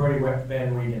thoughts on Brody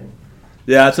Van Wiegen?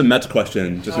 Yeah, that's a Mets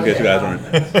question, just in case you guys aren't.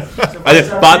 So I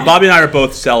think Bobby and I are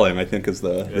both selling, I think is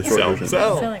the short version.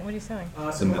 Selling. What are you selling?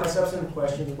 So my substantive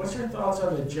question, what's your thoughts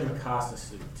on the Jim Acosta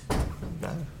suit?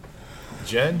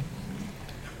 Jen?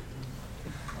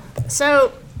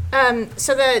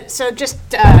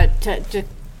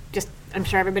 I'm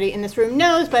sure everybody in this room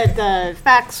knows, but the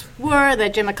facts were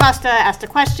that Jim Acosta asked a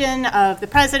question of the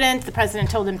president. The president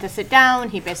told him to sit down.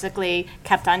 He basically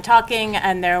kept on talking,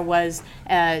 and there was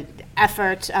an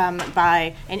effort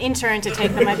by an intern to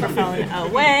take the microphone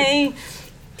away,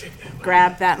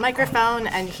 grab that microphone,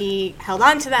 and he held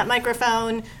on to that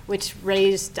microphone, which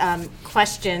raised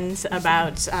questions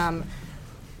about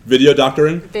Video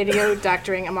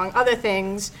doctoring, among other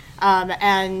things.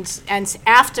 And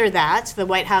after that, the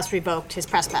White House revoked his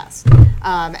press pass.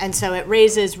 And so it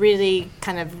raises really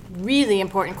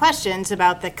important questions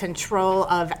about the control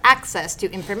of access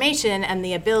to information and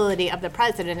the ability of the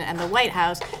president and the White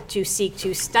House to seek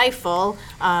to stifle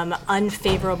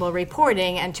unfavorable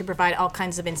reporting and to provide all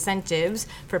kinds of incentives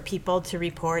for people to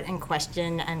report and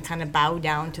question and kind of bow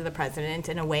down to the president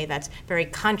in a way that's very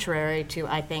contrary to,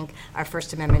 I think, our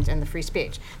First Amendment and the free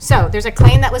speech. So there's a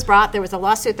claim that was brought. There was a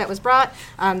lawsuit that was brought.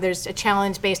 There's a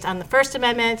challenge based on the First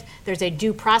Amendment. There's a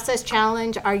due process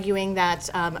challenge arguing that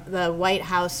the White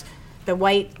House, the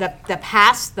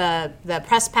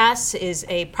press pass is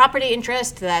a property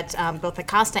interest that both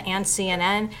Acosta and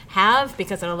CNN have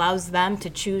because it allows them to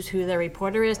choose who their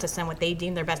reporter is, to send what they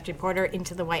deem their best reporter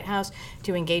into the White House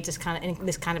to engage in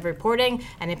this kind of reporting.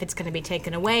 And if it's going to be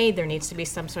taken away, there needs to be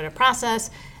some sort of process.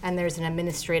 And there's an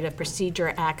Administrative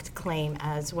Procedure Act claim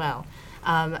as well.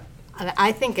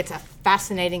 I think it's a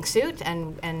fascinating suit,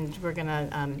 and we're going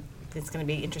to. It's going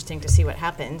to be interesting to see what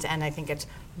happens, and I think it's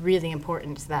really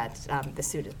important that the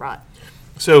suit is brought.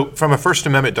 So from a First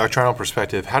Amendment doctrinal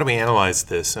perspective, how do we analyze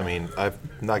this? I mean, I've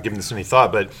not given this any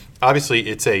thought, but obviously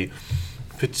it's a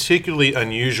particularly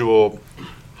unusual,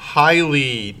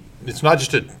 it's not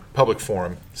just a public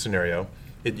forum scenario.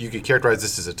 You could characterize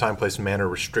this as a time, place, manner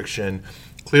restriction,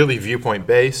 clearly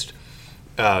viewpoint-based.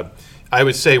 I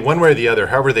would say one way or the other,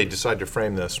 however they decide to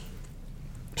frame this,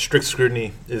 strict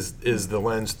scrutiny is the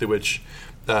lens through which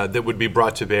that would be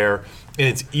brought to bear. And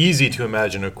it's easy to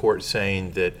imagine a court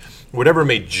saying that whatever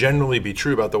may generally be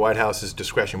true about the White House's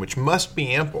discretion, which must be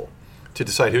ample to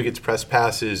decide who gets press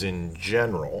passes in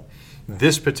general,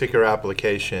 this particular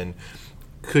application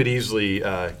could easily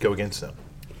go against them.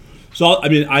 So, I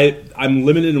mean, I'm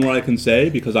limited in what I can say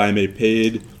because I am a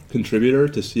paid contributor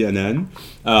to CNN.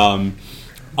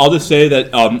 I'll just say that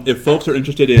if folks are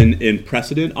interested in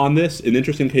precedent on this, an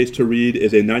interesting case to read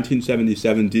is a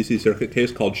 1977 D.C. Circuit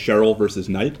case called Sherrill versus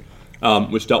Knight,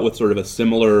 which dealt with sort of a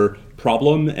similar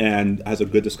problem and has a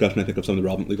good discussion, I think, of some of the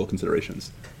relevant legal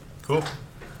considerations. Cool.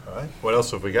 All right. What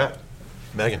else have we got?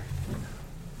 Megan.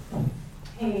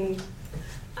 Hey.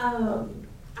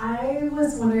 I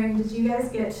was wondering, did you guys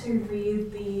get to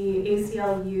read the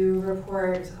ACLU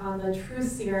report on the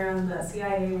truth serum that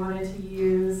CIA wanted to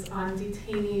use on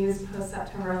detainees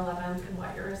post-September 11th and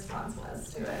what your response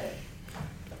was to it?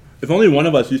 If only one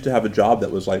of us used to have a job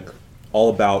that was like all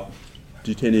about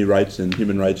detainee rights and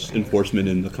human rights enforcement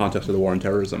in the context of the war on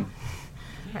terrorism.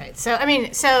 Right. So I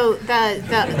mean, so this.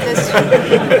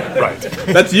 Right.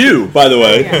 That's you, by the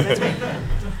way. Yeah, that's right.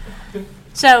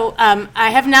 So I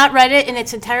have not read it in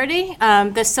its entirety.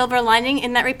 The silver lining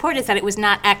in that report is that it was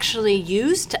not actually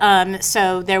used.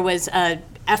 So there was an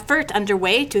effort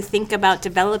underway to think about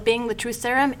developing the truth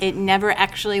serum. It never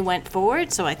actually went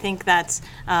forward. So I think that's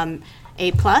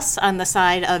a plus on the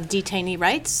side of detainee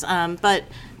rights. But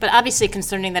obviously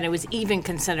concerning that it was even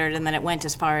considered and that it went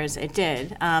as far as it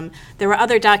did. There were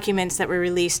other documents that were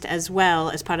released as well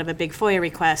as part of a big FOIA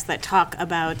request that talk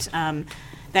about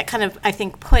that kind of, I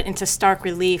think, put into stark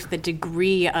relief the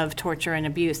degree of torture and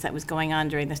abuse that was going on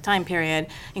during this time period,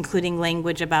 including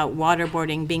language about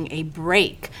waterboarding being a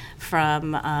break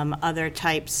from other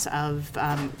types of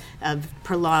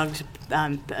prolonged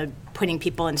putting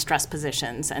people in stress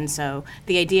positions. And so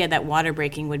the idea that water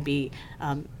breaking would be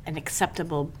an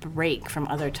acceptable break from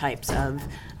other types of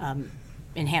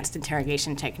enhanced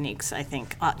interrogation techniques, I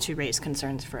think, ought to raise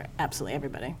concerns for absolutely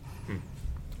everybody.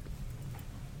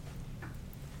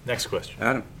 Next question.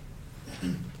 Adam.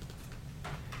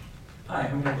 Hi,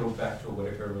 I'm going to go back to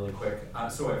Whitaker really quick.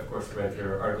 So I, of course, read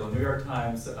your article in the New York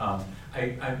Times.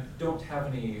 I don't have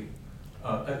any,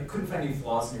 I couldn't find any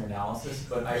flaws in your analysis,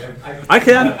 but I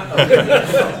can.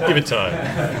 Give it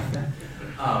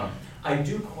time. I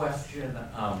do question,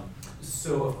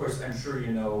 so of course, I'm sure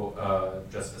you know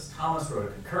Justice Thomas wrote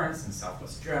a concurrence in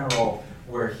Southwest General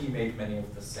where he made many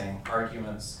of the same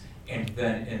arguments. And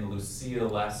then in Lucia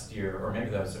last year, or maybe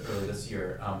that was early this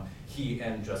year, he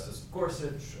and Justice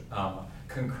Gorsuch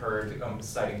concurred,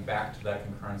 citing back to that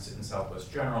concurrence in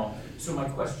Southwest General. So my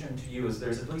question to you is,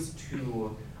 there's at least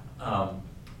two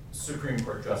Supreme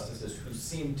Court justices who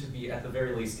seem to be at the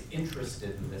very least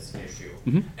interested in this issue.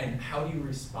 Mm-hmm. And how do you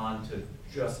respond to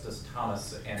Justice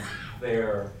Thomas and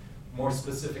their more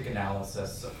specific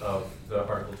analysis of the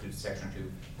Article 2, Section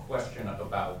 2 question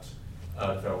about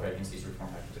the Federal Vacancies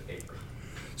Reform Act paper?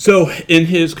 So in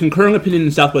his concurring opinion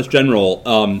in Southwest General,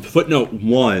 footnote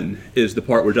 1 is the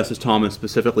part where Justice Thomas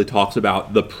specifically talks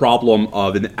about the problem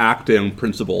of an acting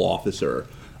principal officer.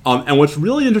 And what's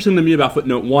really interesting to me about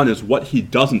footnote 1 is what he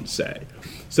doesn't say.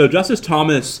 So Justice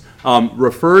Thomas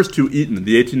refers to Eaton,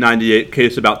 the 1898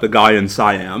 case about the guy in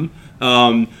Siam,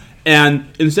 and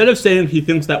instead of saying he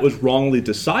thinks that was wrongly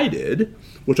decided,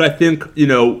 which I think,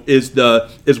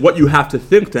 is what you have to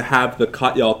think to have the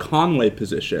Katyal-Conway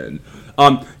position.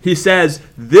 He says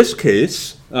this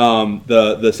case,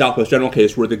 the Southwest General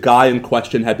case, where the guy in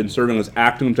question had been serving as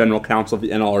acting general counsel of the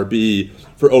NLRB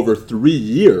for over 3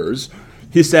 years,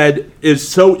 he said is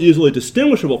so easily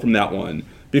distinguishable from that one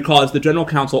because the general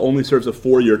counsel only serves a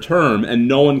 4-year term, and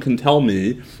no one can tell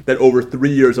me that over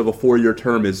 3 years of a 4-year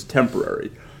term is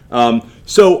temporary.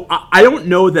 So I don't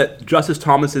know that Justice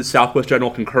Thomas's Southwest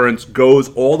General concurrence goes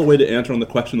all the way to answering the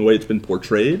question the way it's been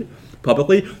portrayed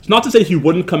publicly. It's not to say he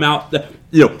wouldn't come out,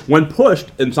 when pushed,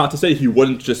 and it's not to say he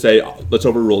wouldn't just say, let's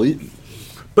overrule Eaton.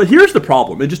 But here's the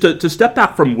problem, and just to step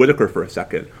back from Whitaker for a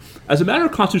second. As a matter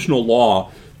of constitutional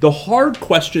law, the hard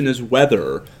question is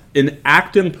whether an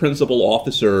acting principal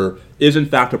officer is in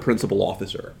fact a principal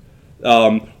officer.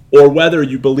 Or whether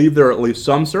you believe there are at least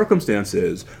some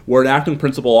circumstances where an acting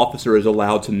principal officer is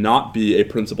allowed to not be a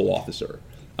principal officer.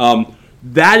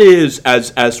 That is,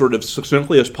 as sort of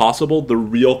succinctly as possible, the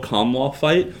real common law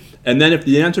fight. And then if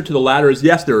the answer to the latter is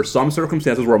yes, there are some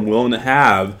circumstances where I'm willing to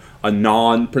have a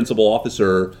non-principal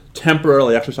officer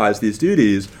temporarily exercise these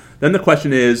duties, then the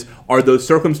question is, are those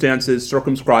circumstances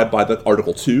circumscribed by the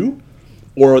Article 2,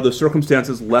 or are the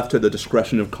circumstances left to the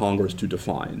discretion of Congress to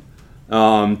define?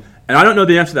 And I don't know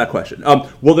the answer to that question.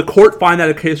 Will the court find that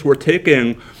a case worth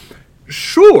taking?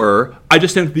 Sure. I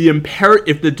just think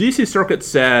if the D.C. Circuit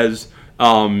says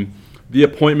the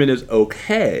appointment is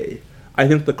okay, I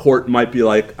think the court might be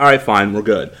like, all right, fine, we're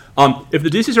good. If the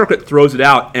D.C. Circuit throws it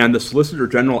out and the Solicitor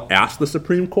General asks the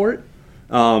Supreme Court,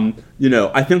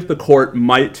 I think the court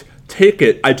might take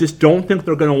it. I just don't think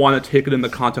they're going to want to take it in the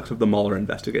context of the Mueller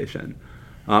investigation.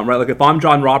 right? Like if I'm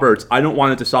John Roberts, I don't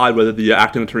want to decide whether the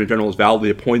acting attorney general is validly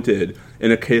appointed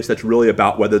in a case that's really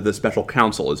about whether the special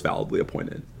counsel is validly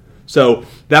appointed. So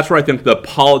that's where I think the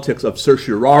politics of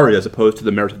certiorari as opposed to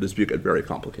the merits of the dispute get very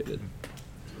complicated.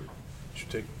 Should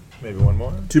take maybe one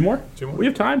more? Two more? Two more? We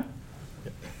have time.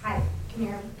 Hi, can you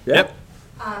hear me? Yep.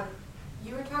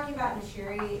 You were talking about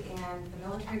Nashiri and the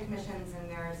military commissions and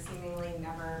their seemingly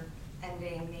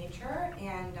never-ending nature,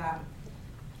 and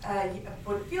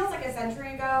what feels like a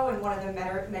century ago, in one of the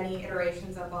many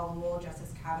iterations of Balmoral,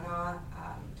 Justice Kavanaugh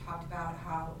talked about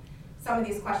how some of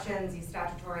these questions, these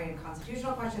statutory and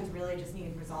constitutional questions, really just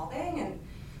need resolving. And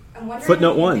I'm wondering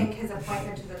Footnote if you 1. think his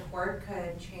appointment to the court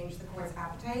could change the court's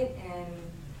appetite in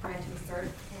granting cert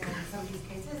in some of these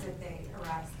cases if they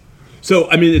arise. So,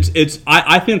 I mean,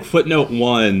 I think footnote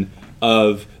 1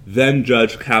 of then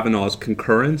Judge Kavanaugh's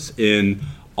concurrence in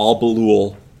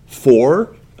Al-Balul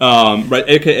 4, right,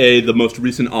 aka the most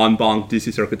recent en banc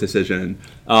DC Circuit decision,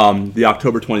 the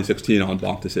October 2016 en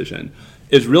banc decision,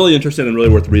 is really interesting and really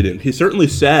worth reading. He certainly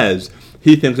says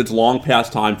he thinks it's long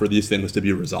past time for these things to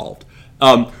be resolved.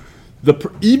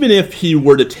 Even if he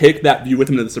were to take that view with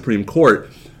him to the Supreme Court,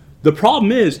 the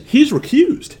problem is he's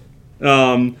recused.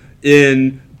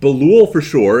 In Balul, for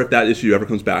sure, if that issue ever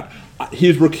comes back.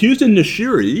 He's recused in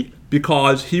Nashiri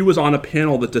because he was on a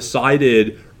panel that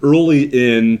decided early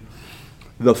in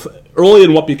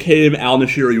what became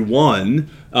al-Nashiri 1,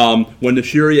 when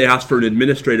Nashiri asked for an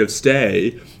administrative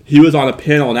stay. He was on a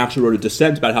panel and actually wrote a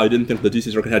dissent about how he didn't think the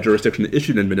D.C. Circuit had jurisdiction to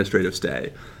issue an administrative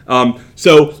stay.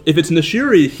 So if it's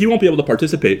Nashiri, he won't be able to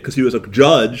participate because he was a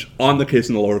judge on the case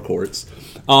in the lower courts.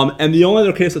 And the only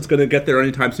other case that's going to get there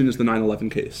anytime soon is the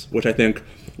 9/11 case, which I think,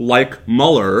 like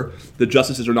Mueller, the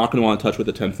justices are not going to want to touch with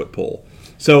a 10-foot pole.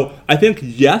 So I think,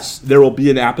 yes, there will be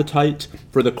an appetite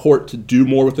for the court to do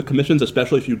more with the commissions,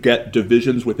 especially if you get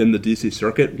divisions within the D.C.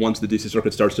 Circuit once the D.C.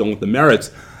 Circuit starts dealing with the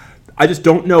merits. I just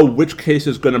don't know which case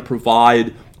is going to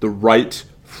provide the right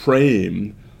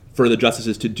frame for the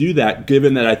justices to do that,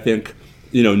 given that I think,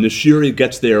 Nashiri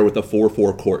gets there with a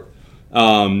 4-4 court.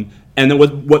 And then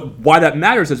why that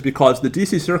matters is because the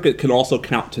D.C. Circuit can also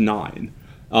count to 9.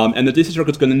 And the D.C.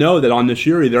 Circuit's going to know that on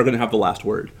Nashiri, they're going to have the last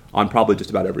word on probably just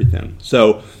about everything.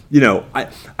 So,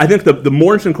 I think the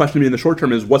more interesting question to me in the short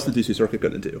term is, what's the D.C. Circuit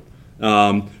going to do?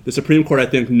 The Supreme Court, I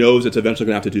think, knows it's eventually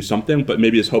going to have to do something, but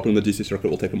maybe is hoping the D.C. Circuit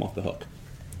will take them off the hook.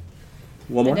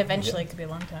 One more? And eventually it could be a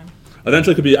long time.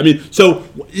 Eventually it could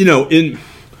be,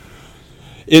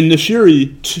 in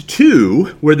Nashiri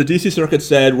 2, where the D.C. Circuit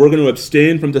said we're going to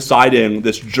abstain from deciding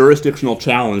this jurisdictional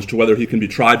challenge to whether he can be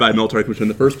tried by a military commission in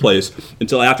the first place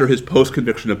until after his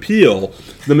post-conviction appeal,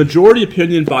 the majority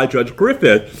opinion by Judge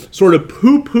Griffith sort of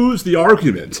poo-poos the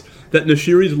argument that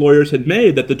Nashiri's lawyers had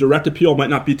made that the direct appeal might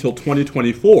not be till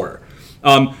 2024.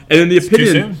 And in the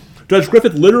opinion, Judge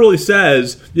Griffith literally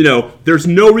says, there's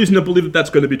no reason to believe that that's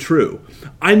going to be true.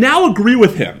 I now agree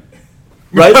with him.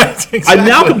 Right? Exactly. I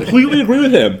now completely agree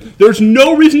with him. There's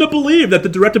no reason to believe that the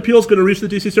direct appeal is going to reach the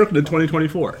D.C. Circuit in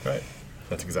 2024. Right.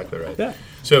 That's exactly right. Yeah.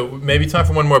 So maybe time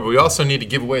for one more, but we also need to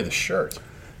give away the shirt.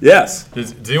 Yes.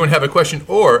 Does anyone have a question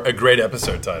or a great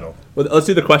episode title? Well, let's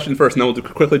do the question first, and then we'll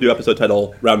quickly do episode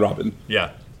title round robin.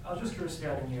 Yeah. I was just curious to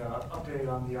get any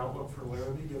update on the outlook for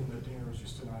Larrabee, given that Dinger was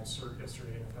just denied cert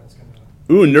yesterday, and if that's going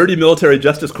to... Ooh, nerdy military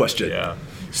justice question. Yeah.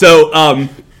 So,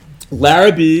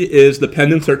 Larrabee is the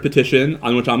pending cert petition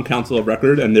on which I'm counsel of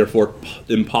record and therefore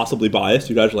impossibly biased.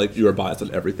 You guys you are biased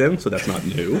on everything, so that's not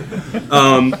new.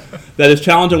 That is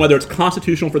challenging whether it's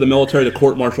constitutional for the military to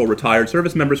court-martial retired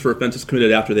service members for offenses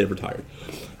committed after they've retired.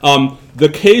 The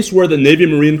case where the Navy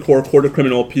Marine Corps Court of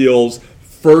Criminal Appeals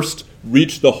first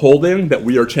reached the holding that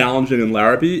we are challenging in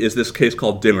Larrabee is this case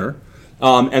called Dinger.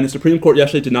 And the Supreme Court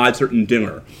yesterday denied cert in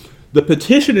Dinger. The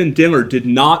petition in Dinger did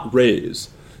not raise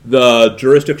the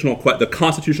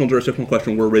constitutional jurisdictional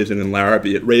question we're raising in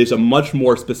Larrabee. It raised a much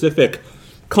more specific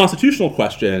constitutional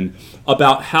question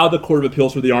about how the Court of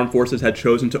Appeals for the Armed Forces had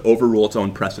chosen to overrule its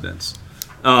own precedents.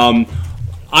 I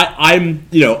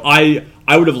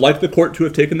would have liked the court to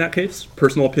have taken that case,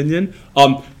 personal opinion,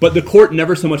 but the court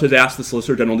never so much as asked the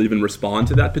Solicitor General to even respond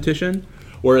to that petition,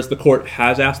 whereas the court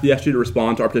has asked the SG to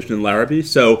respond to our petition in Larrabee.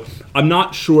 So I'm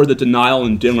not sure the denial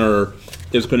in Dinger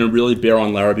is going to really bear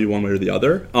on Larrabee one way or the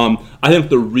other. I think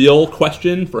the real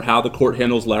question for how the court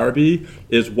handles Larrabee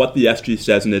is what the SG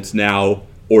says in its now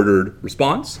ordered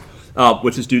response,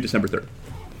 which is due December 3rd.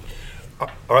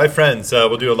 All right, friends,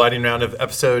 we'll do a lightning round of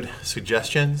episode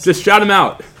suggestions. Just shout them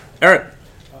out. Eric.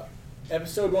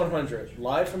 Episode 100,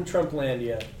 live from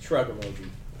Trumplandia, shrug emoji.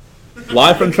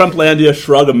 Live from Trumplandia,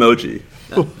 shrug emoji.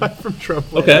 Live from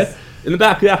Trumplandia. Okay. In the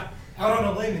back, yeah. Out on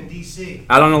a limb in D.C.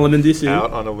 Out on a limb in D.C.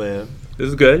 Out on a limb. This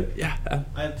is good. Yeah.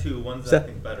 I have two. One's Seth? I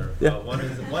think better. Yeah. One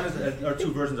is or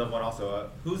two versions of one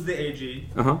also. Who's the AG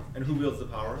and who wields the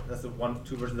power? That's the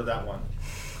two versions of that one.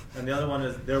 And the other one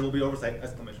is there will be oversight!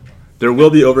 Exclamation mark. There will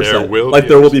be oversight. There will like be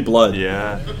there will be blood.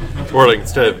 Yeah. Or like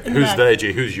instead of who's the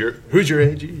AG, who's your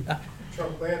AG?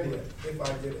 Trumplandia, if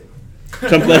I did it.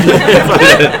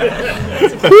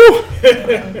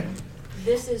 Trumplandia.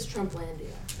 This is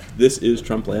Trumplandia. This is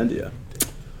Trumplandia.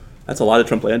 That's a lot of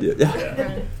Trumplandia.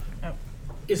 Yeah.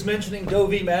 Is mentioning Doe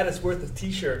v. Mattis worth a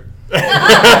T-shirt? I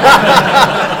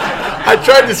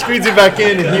tried to squeeze it back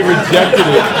in and he rejected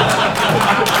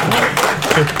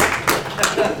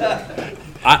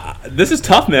it. This is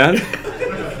tough, man.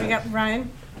 We got Ryan.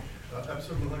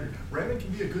 Episode 100. Ramming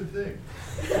can be a good thing.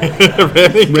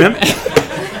 Ramming?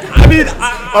 I mean,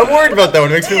 I'm worried about that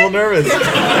one. It makes me a little nervous.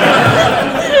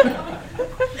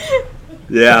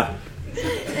 Yeah.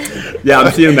 Yeah,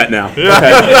 I'm seeing that now.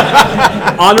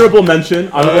 Okay. Honorable mention.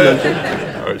 All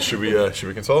right, should we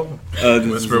consult?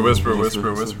 Whisper.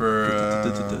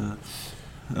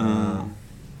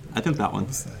 I think that one.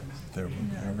 There will be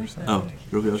oversight. Oh, there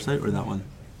will be oversight, or that one?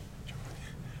 I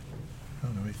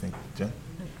don't know. What do you think, Jen?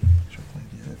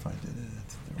 Trumplandia, if I did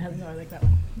it. I like that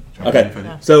one. Okay.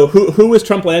 So who is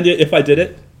Trumplandia if I did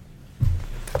it?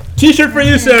 T-shirt for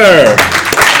you, sir.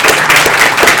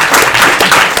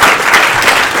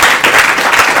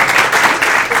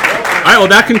 All right, well,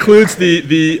 that concludes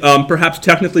the perhaps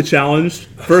technically challenged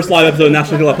first live episode of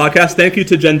National Security Law Podcast. Thank you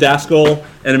to Jen Daskal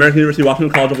and American University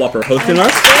Washington College of Law for hosting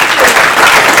us.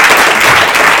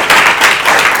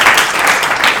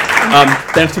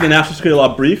 Thanks to the National Security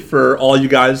Law Brief for all you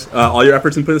guys, all your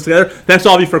efforts in putting this together. Thanks to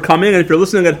all of you for coming. And if you're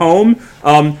listening at home,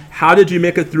 how did you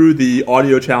make it through the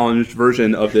audio challenged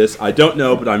version of this? I don't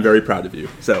know, but I'm very proud of you.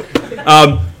 So,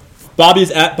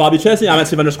 Bobby's at Bobby Chesney. I'm at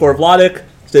Steve_Vladik.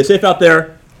 Stay safe out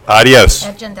there. Adios.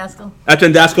 At Jen Daskal. At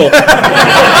Jen Daskal.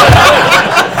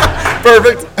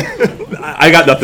 Perfect. I got nothing.